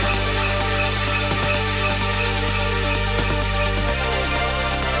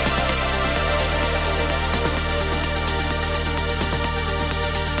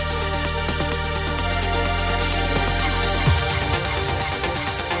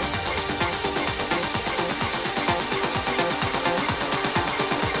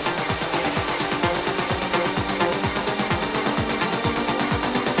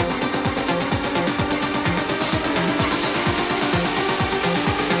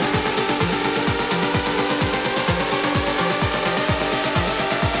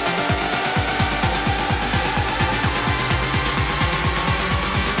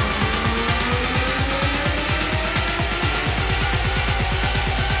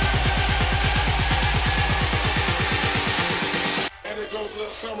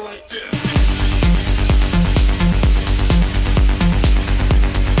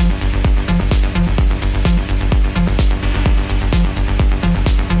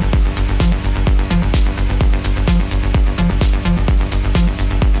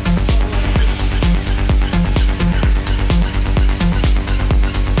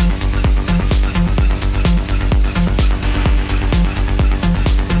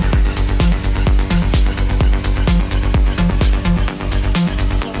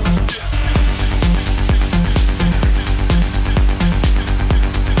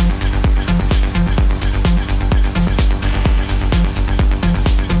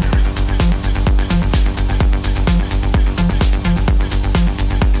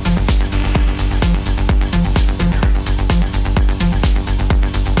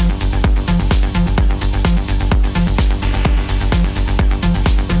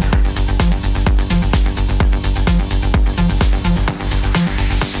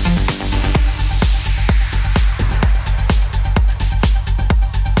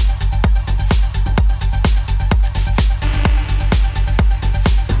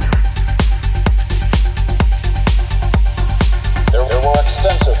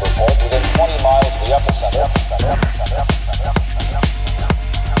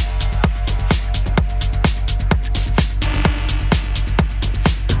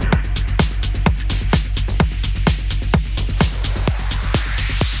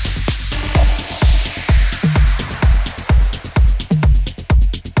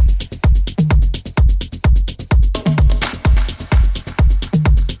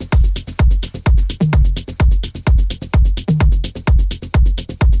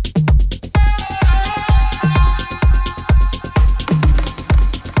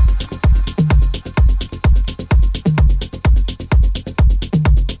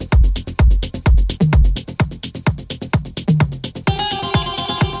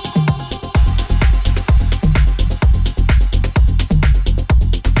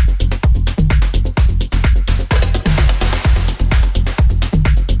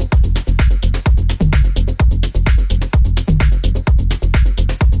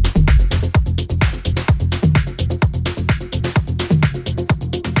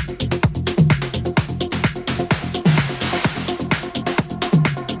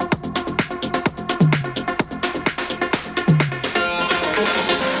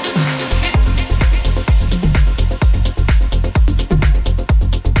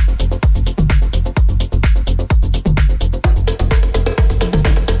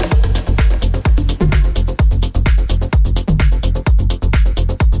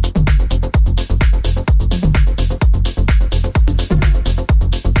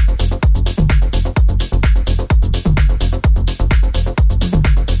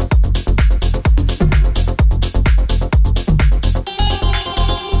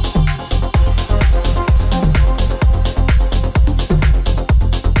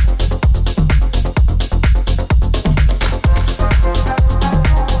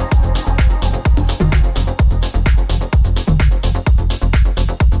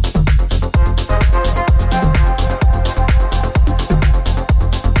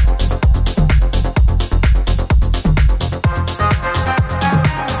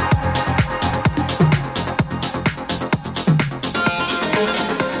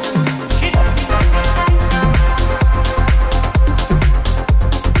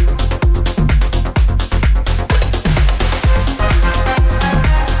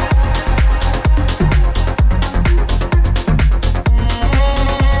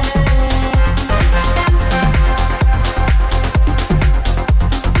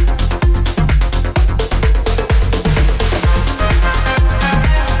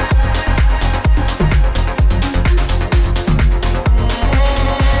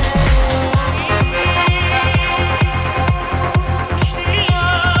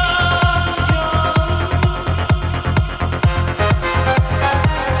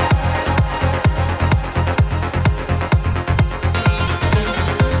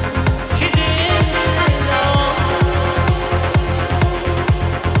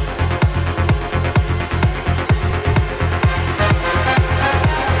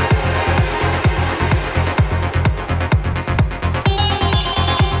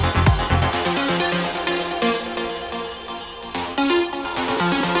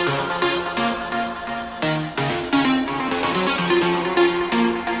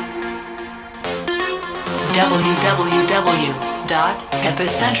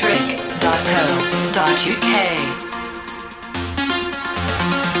 www.epicentric.co.uk.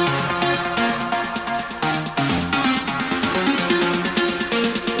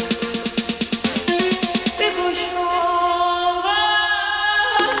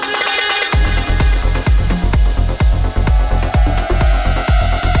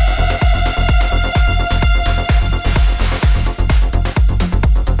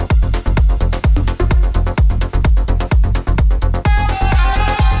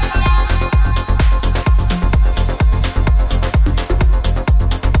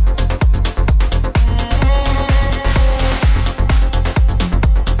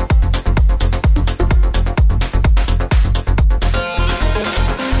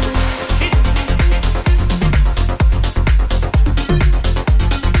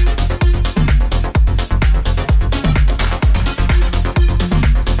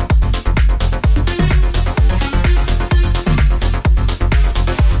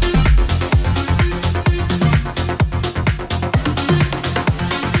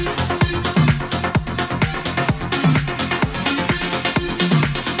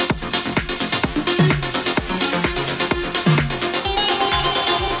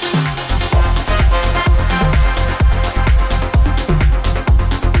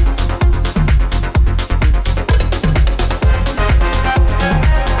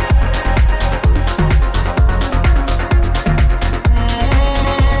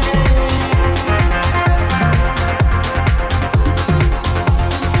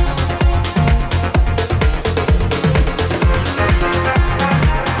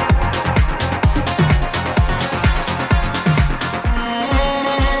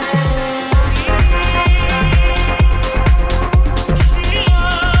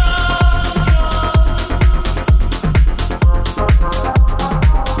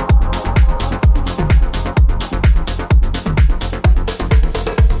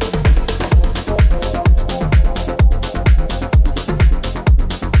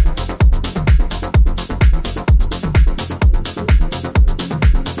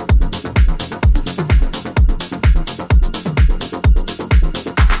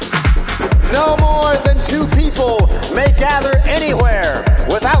 No more than two people may gather anywhere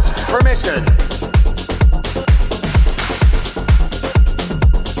without permission.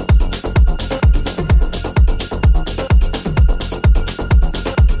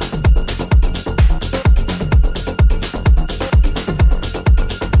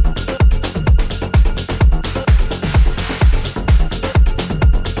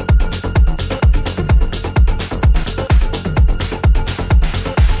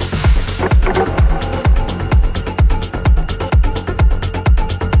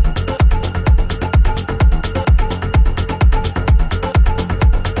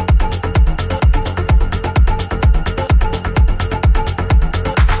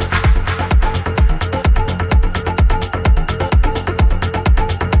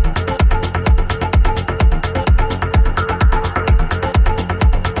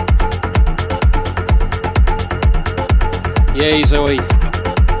 Yay, Zoe. I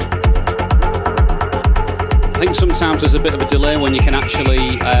think sometimes there's a bit of a delay when you can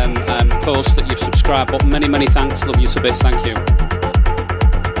actually post that you've subscribed, but many, many thanks. Love you to bits, thank you.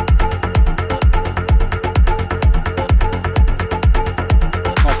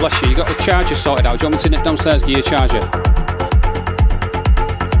 Oh, bless you. You got the charger sorted out. Do you want me to nip downstairs, get your charger?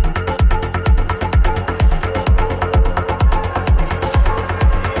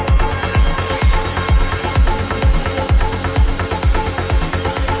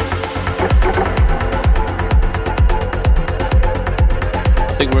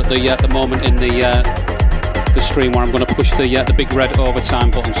 I think we're at the moment in the stream where I'm going to push the big red overtime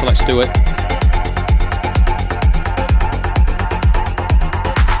button, so let's do it.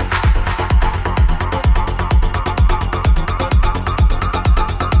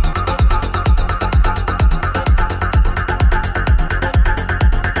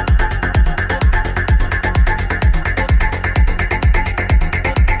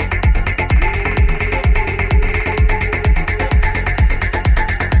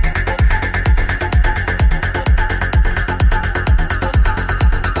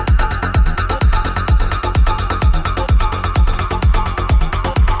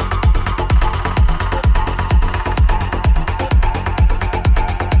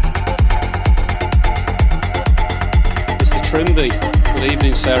 Good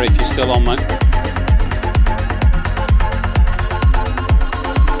evening, Sarah, if you're still on, mate.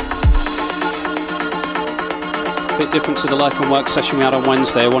 A bit different to the Like and Work session we had on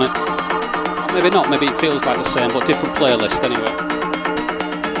Wednesday, wasn't it? Maybe not, maybe it feels like the same, but different playlist anyway.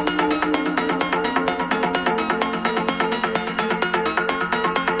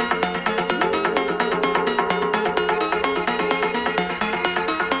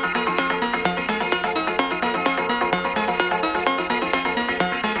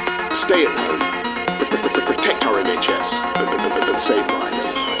 stay at home, protect our NHS, and save lives.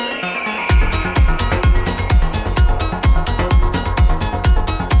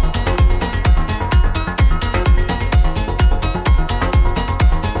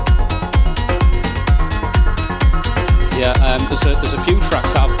 There's a few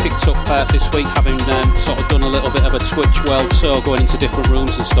tracks that I've picked up this week, having sort of done a little bit of a Twitch world tour, going into different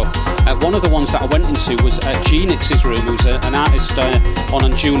rooms and stuff. One of the ones that I went into was Genix's room, who's an artist on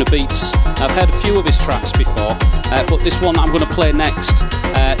Anjuna Beats. I've heard a few of his tracks before, but this one I'm going to play next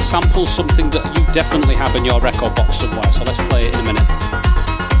samples something that you definitely have in your record box somewhere, so let's play it in a minute.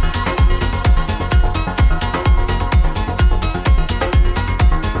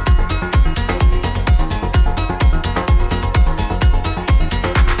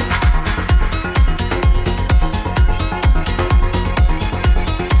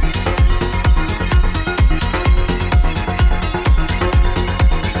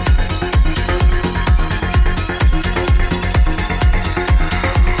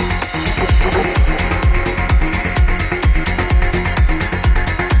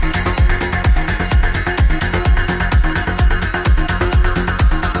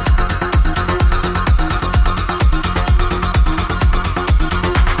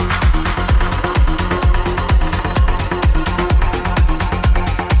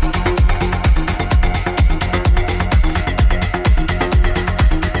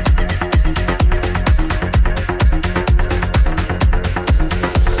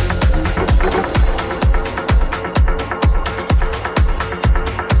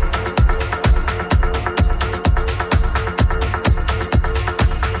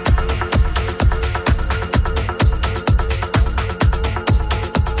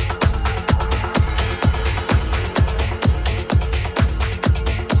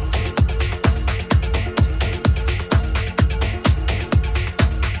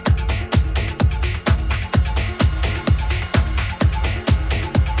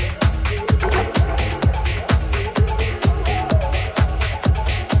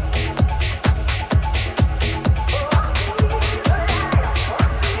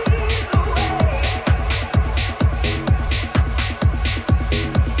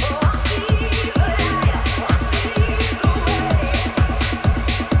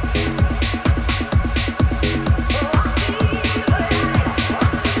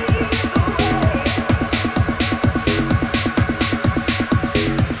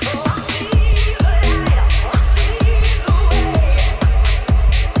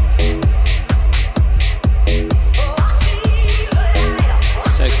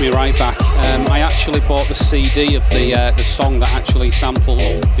 Bought the CD of the song that actually sampled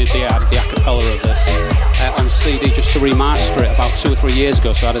the acapella of this on CD just to remaster it about 2 or 3 years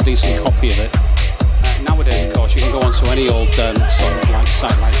ago, so I had a decent copy of it. Nowadays, of course, you can go onto any old sort of like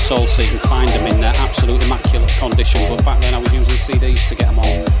site like Soulseek and find them in absolute immaculate condition, but back then I was using CDs to get them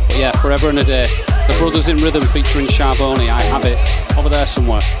all. But yeah, Forever and a Day, The Brothers in Rhythm featuring Charboni, I have it over there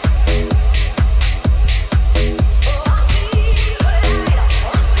somewhere.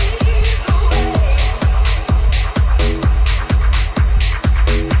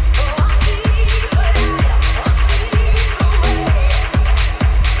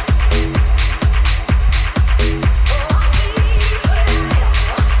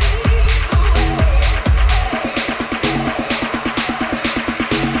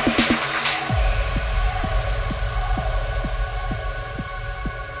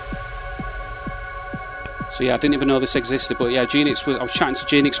 So yeah, I didn't even know this existed, but yeah, I was chatting to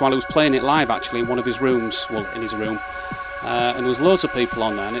Genix while he was playing it live, actually, in one of his rooms, well, in his room, and there was loads of people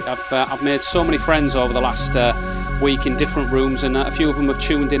on there, and I've made so many friends over the last week in different rooms, and a few of them have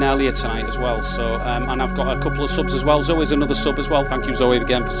tuned in earlier tonight as well, so, and I've got a couple of subs as well. Zoe's another sub as well, thank you Zoe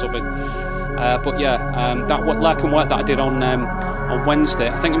again for subbing. But yeah, that Lurk and Work that I did on Wednesday,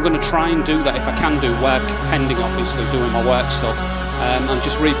 I think I'm going to try and do that if I can do work, pending obviously doing my work stuff, and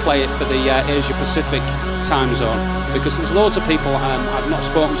just replay it for the Asia Pacific time zone, because there's loads of people I've not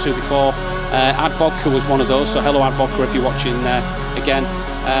spoken to before. Ad Vodka was one of those, so hello Ad Vodka if you're watching again.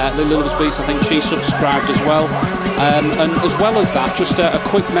 Lily Loves Beats, I think she subscribed as well. And as well as that, just a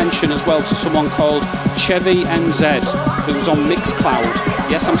quick mention as well to someone called Chevy NZ, who was on Mixcloud.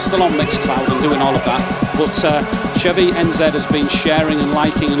 Yes, I'm still on Mixcloud and doing all of that, but Chevy NZ has been sharing and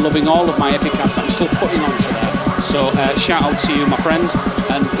liking and loving all of my Epicast that I'm still putting onto there. So shout out to you, my friend,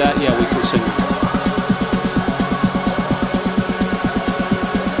 and yeah, we can sing.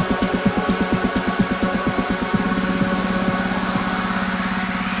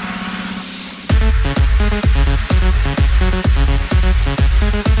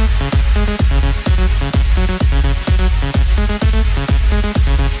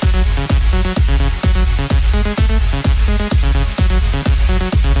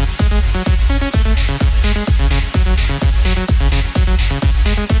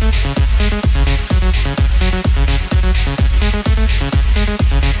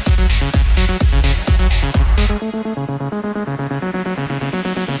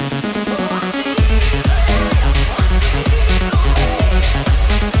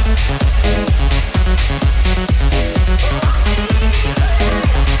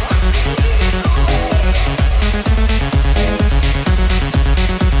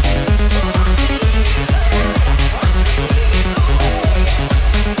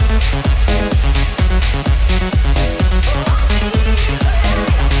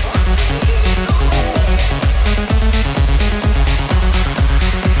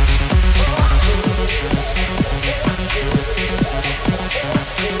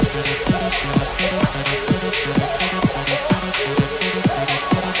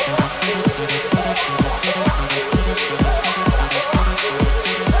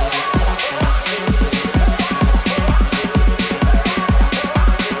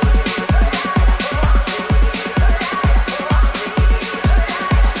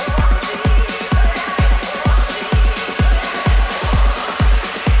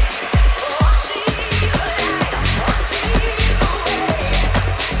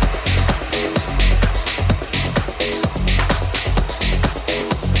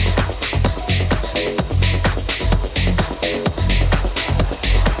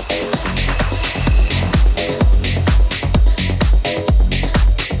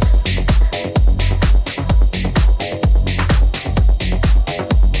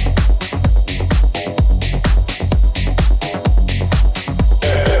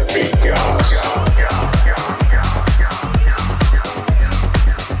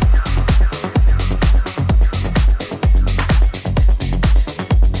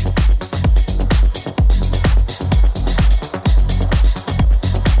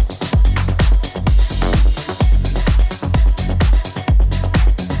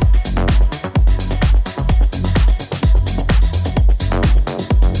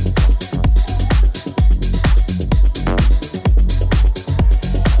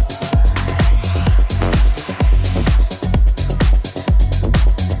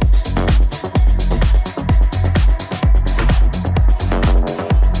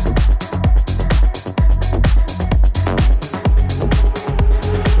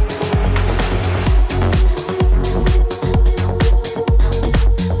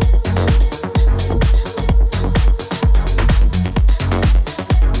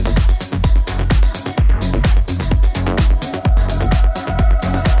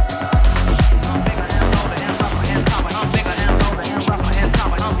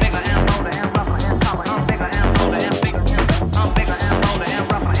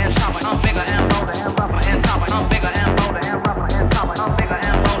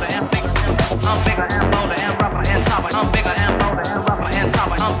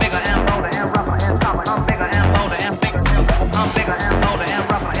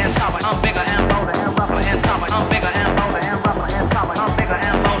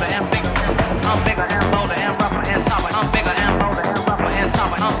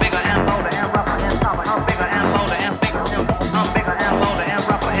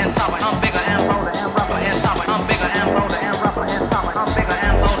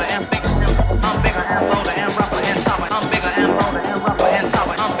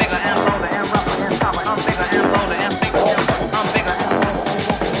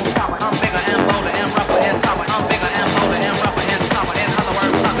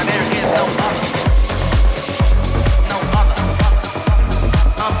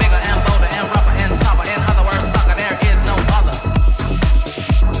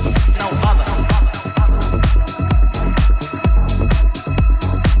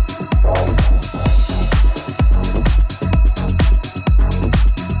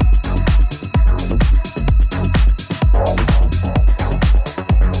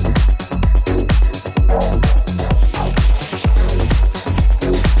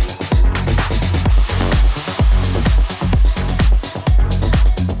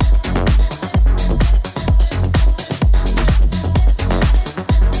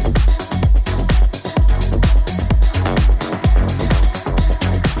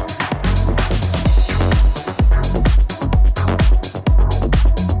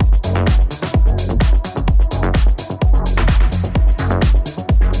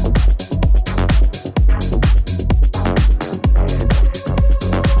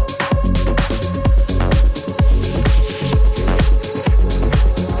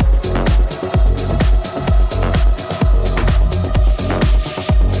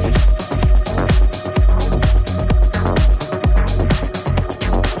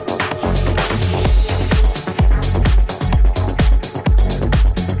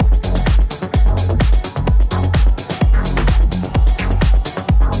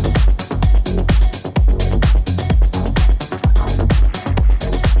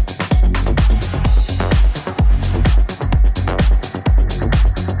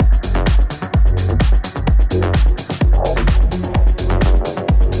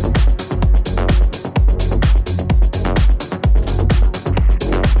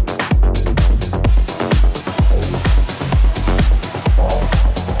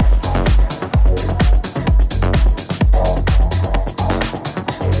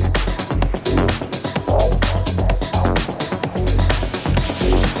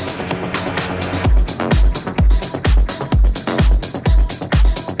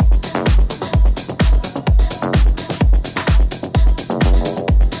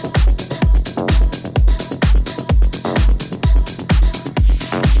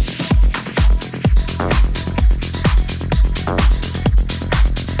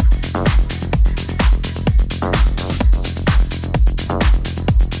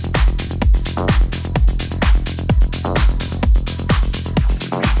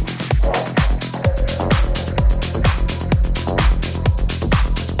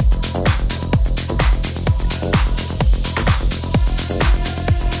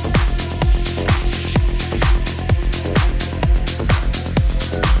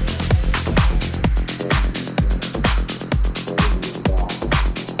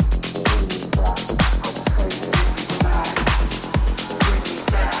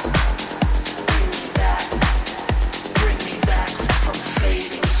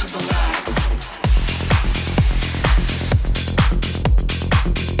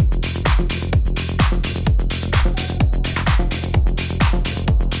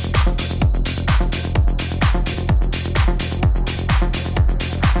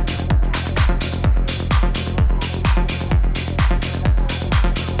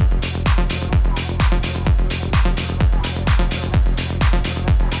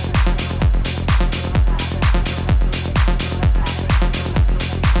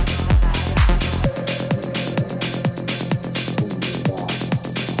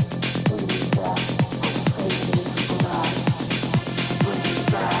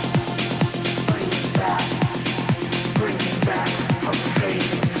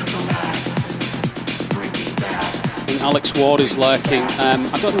 reward is lurking.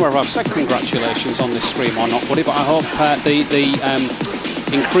 I don't know whether I've said congratulations on this stream or not, buddy, but I hope the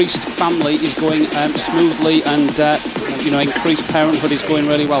increased family is going smoothly, and increased parenthood is going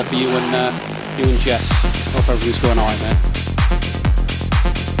really well for you and Jess. Hope everything's going all right, mate.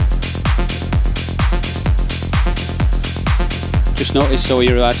 Just noticed, so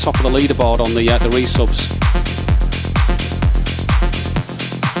you're top of the leaderboard on the resubs.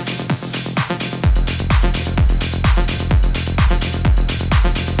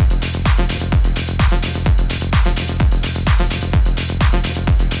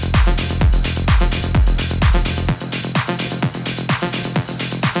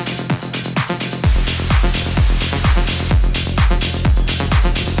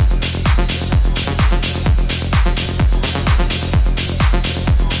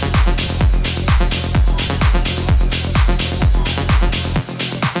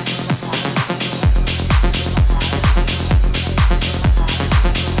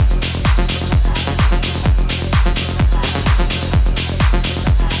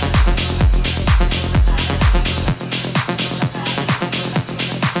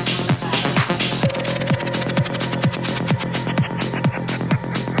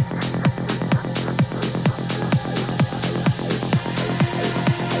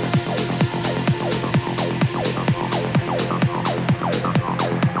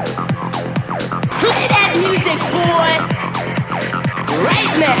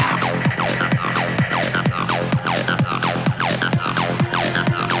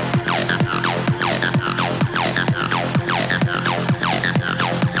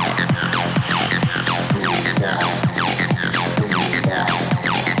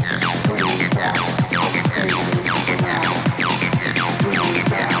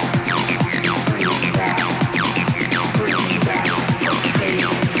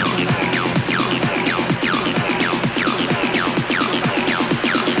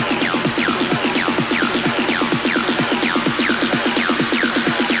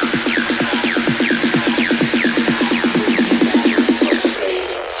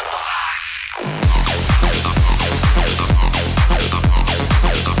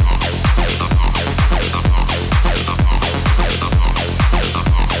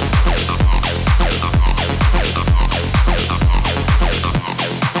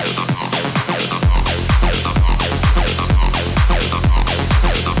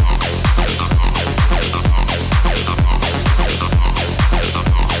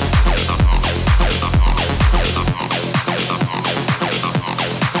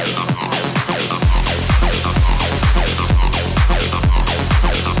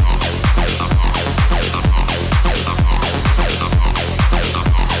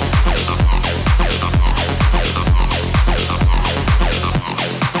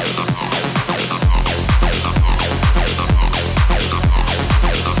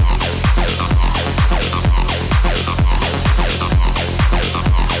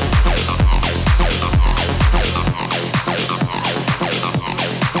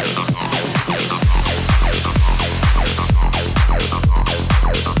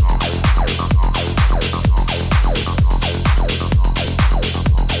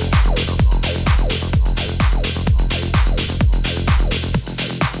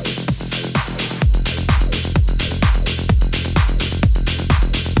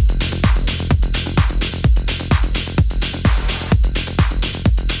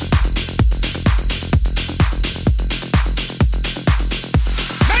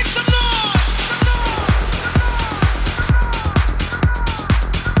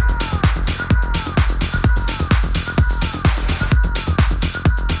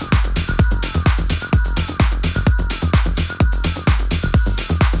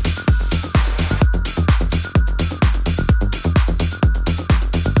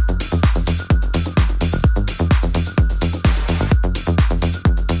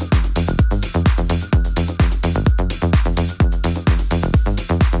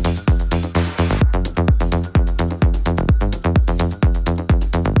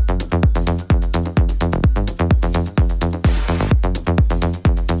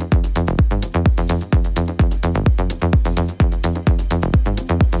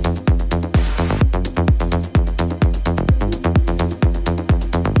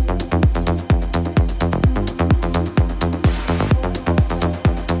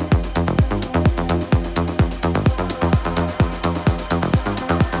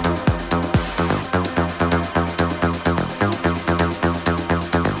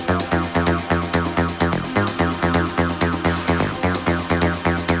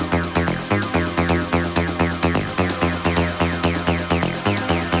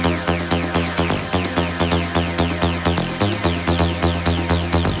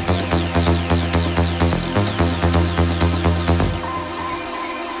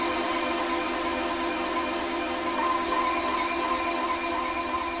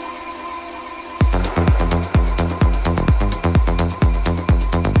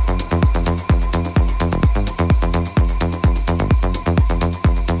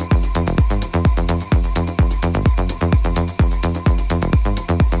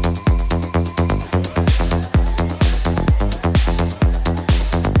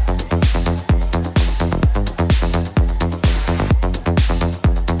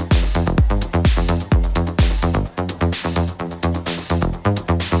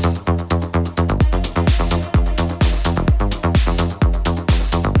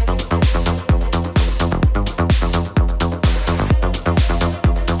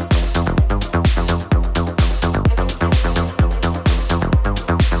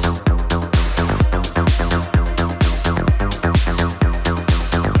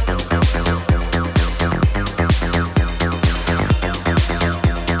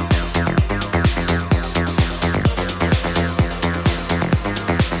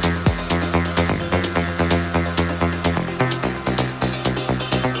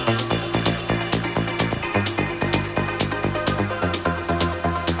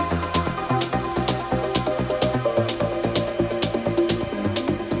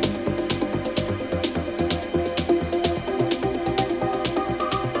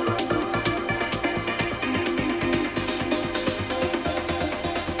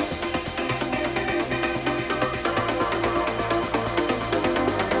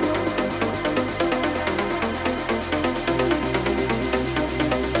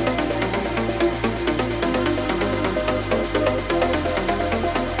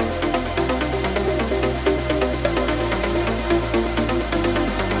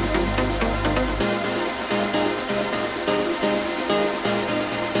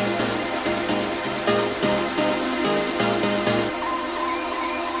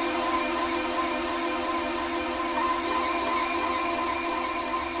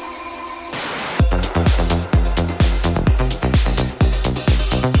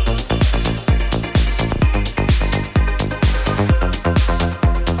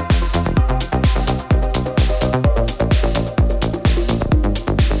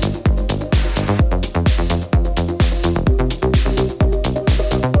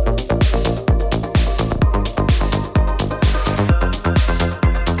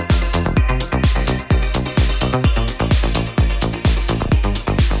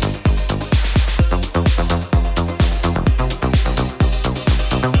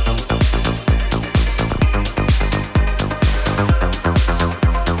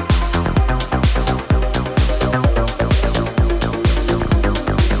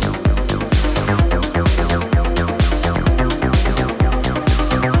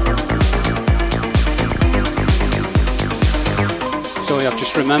 Joey, I've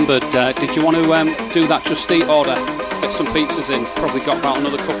just remembered. Did you want to do that Just Eat order? Get some pizzas in. Probably got about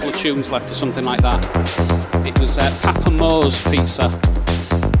another couple of tunes left or something like that. It was Papa Mo's Pizza.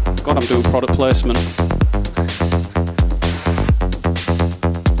 God, I'm doing product placement.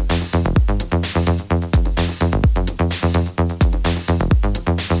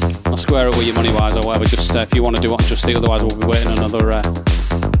 I'll square it with you money-wise or whatever. Just if you want to do it on Just Eat, otherwise we'll be waiting another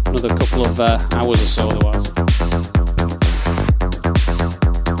couple of hours or so otherwise.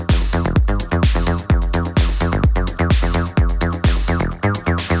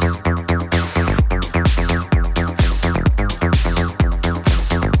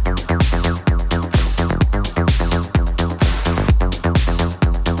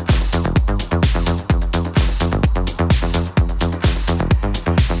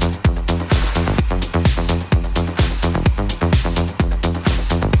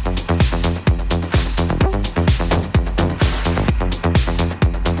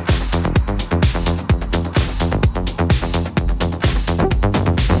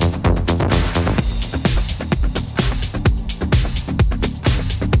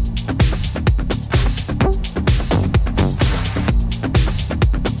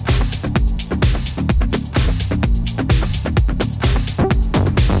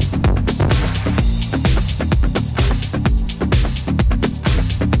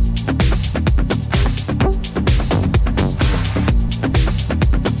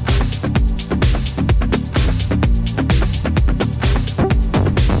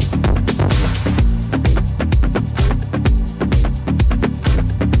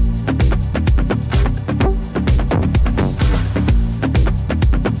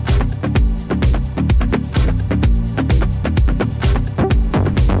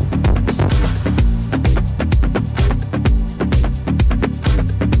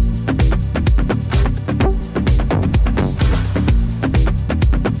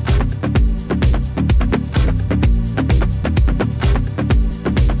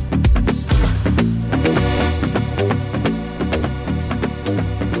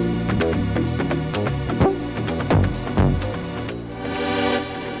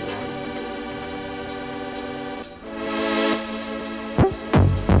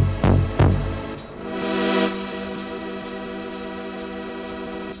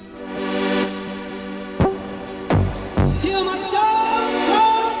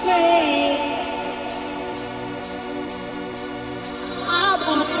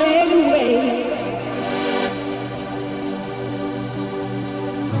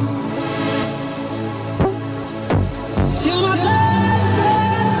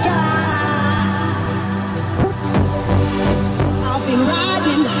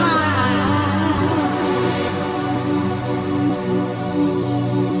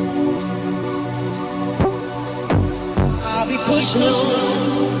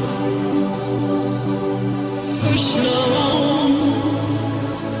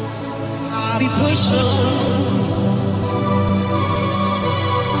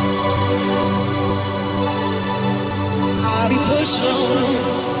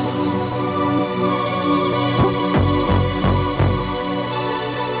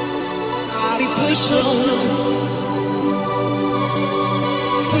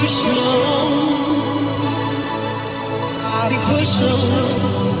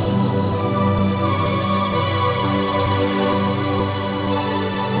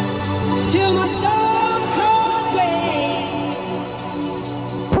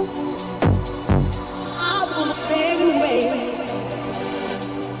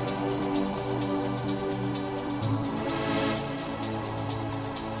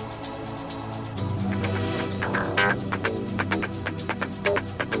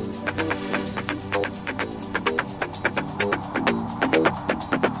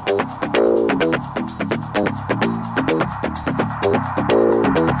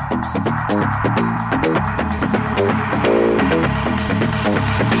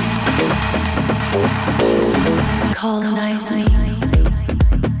 Colonize me.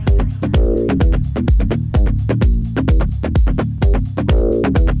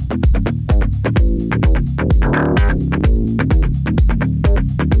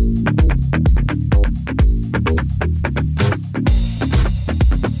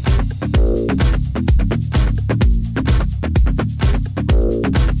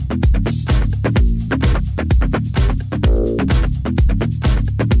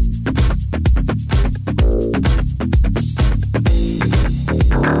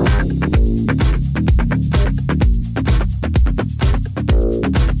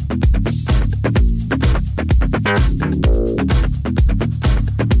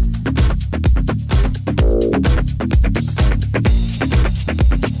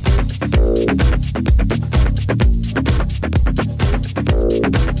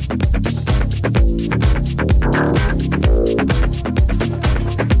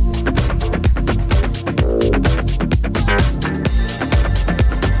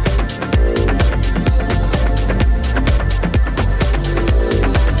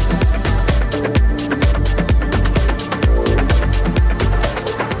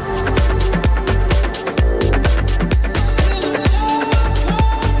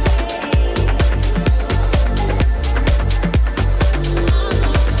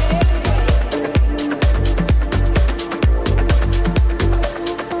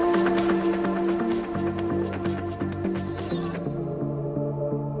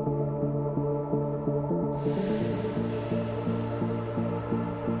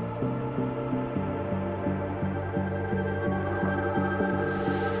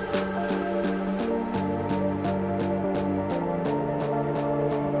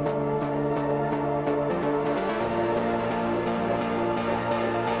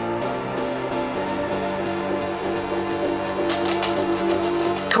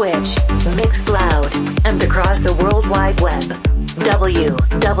 Twitch, Mixcloud, and across the World Wide Web.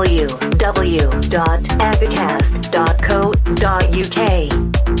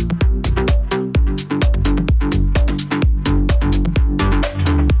 www.epicast.co.uk.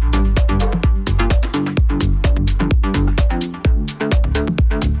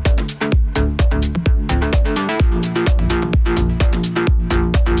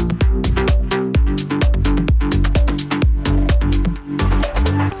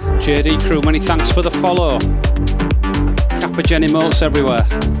 JD Crew, many thanks for the follow. Kappa Jenny emotes everywhere.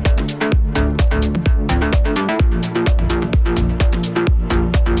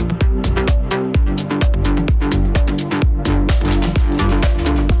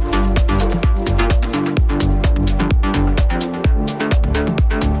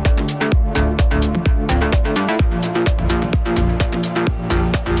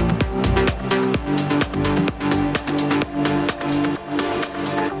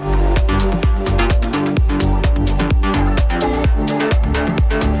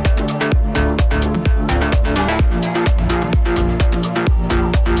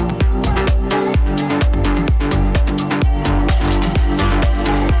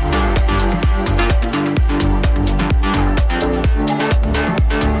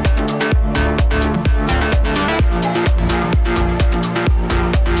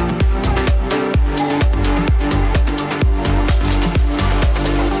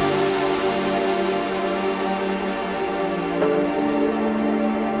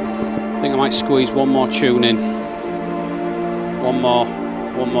 Squeeze one more tune in. One more.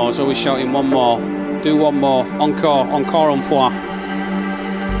 It's always shouting one more. Do one more. Encore une fois.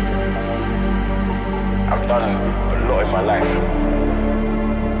 I've done a lot in my life.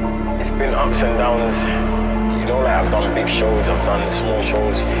 It's been ups and downs. You know, like I've done big shows, I've done small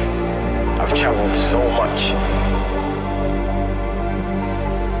shows. I've traveled so much.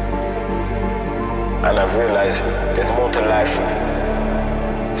 And I've realized there's more to life.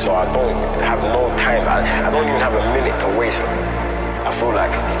 So I don't have no time. I don't even have a minute to waste. I feel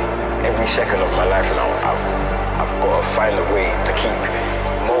like every second of my life now, I've got to find a way to keep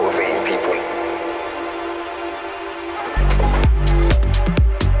motivating people.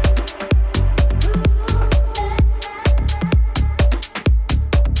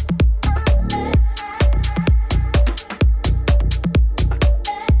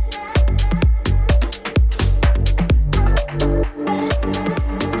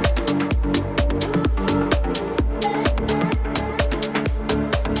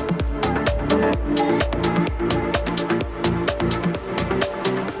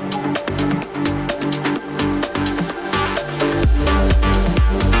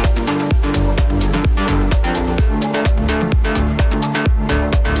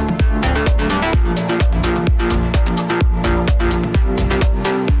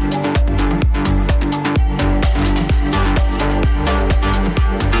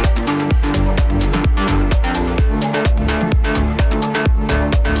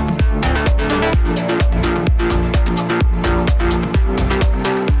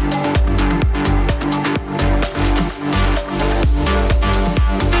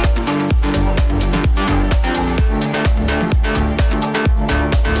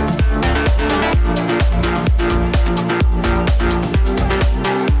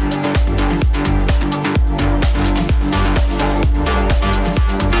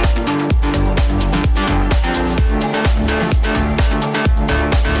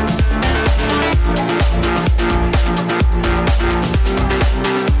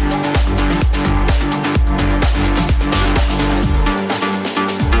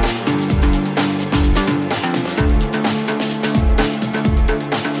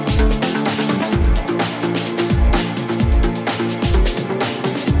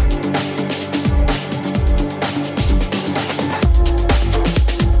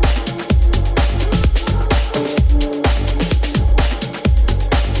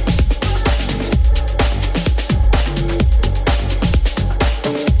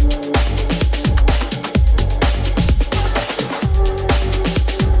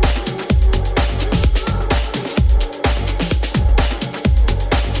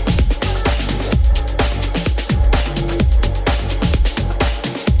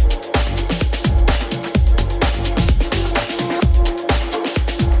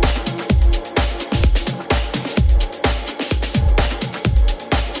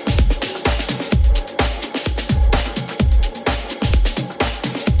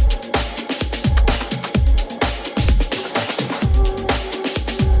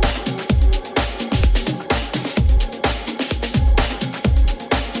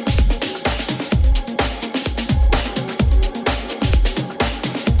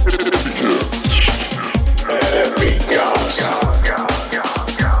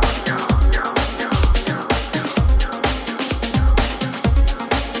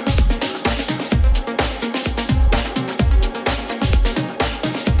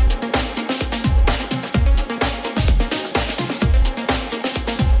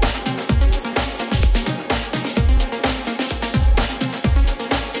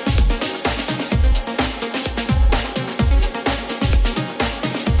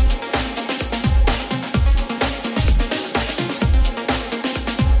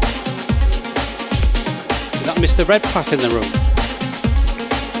 Mr. Redpath in the room.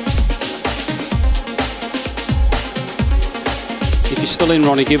 If you're still in,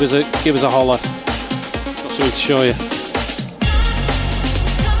 Ronnie, give us a holler. Got something to show you.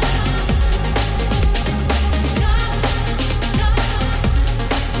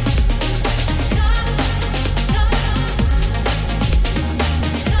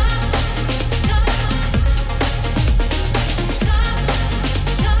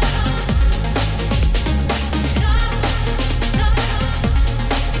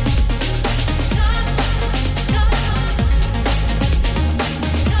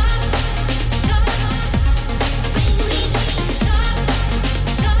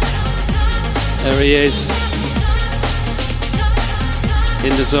 There he is,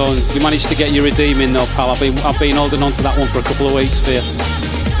 in the zone. You managed to get your redeem in though, pal. I've been holding on to that one for a couple of weeks for you.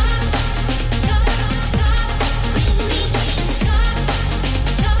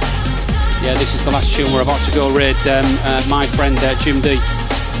 Yeah, this is the last tune. We're about to go raid my friend Jim D.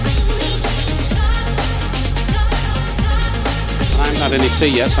 I haven't had any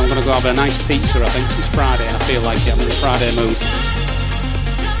tea yet, so I'm going to go have a nice pizza, I think, 'cause it's Friday and I feel like it. I'm in the Friday mood.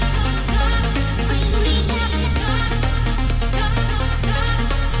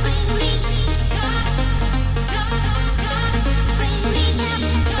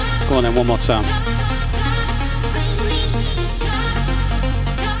 Go on then, one more time.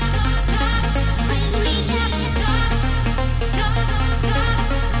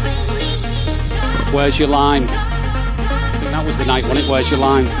 Where's your line? I think that was the night, wasn't it? Where's your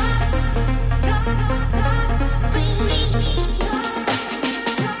line?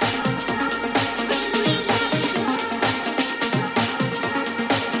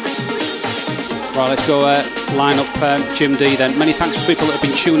 Right, let's go line up Jim D then. Many thanks for people that have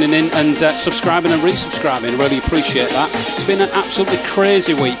been tuning in and subscribing and resubscribing. Really appreciate that. It's been an absolutely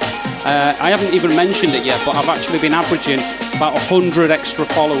crazy week. I haven't even mentioned it yet, but I've actually been averaging about 100 extra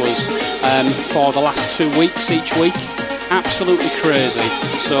followers for the last 2 weeks each week. Absolutely crazy.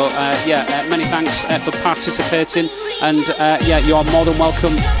 So many thanks for participating, and you are more than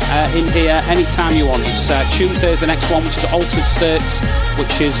welcome in here anytime you want. It's Tuesday is the next one, which is Altered States,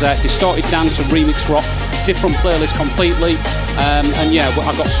 which is distorted dance and remix rock, different playlist completely. I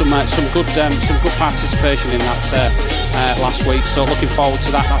got some good participation in that last week. So looking forward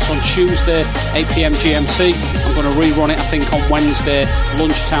to that. That's on Tuesday, 8 PM GMT. I'm going to rerun it, I think, on Wednesday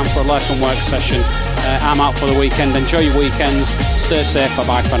lunchtime for a lurk and work session. I'm out for the weekend. Enjoy your weekends. Stay safe. Bye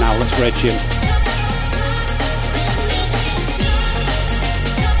bye for now. Let's raid Jim.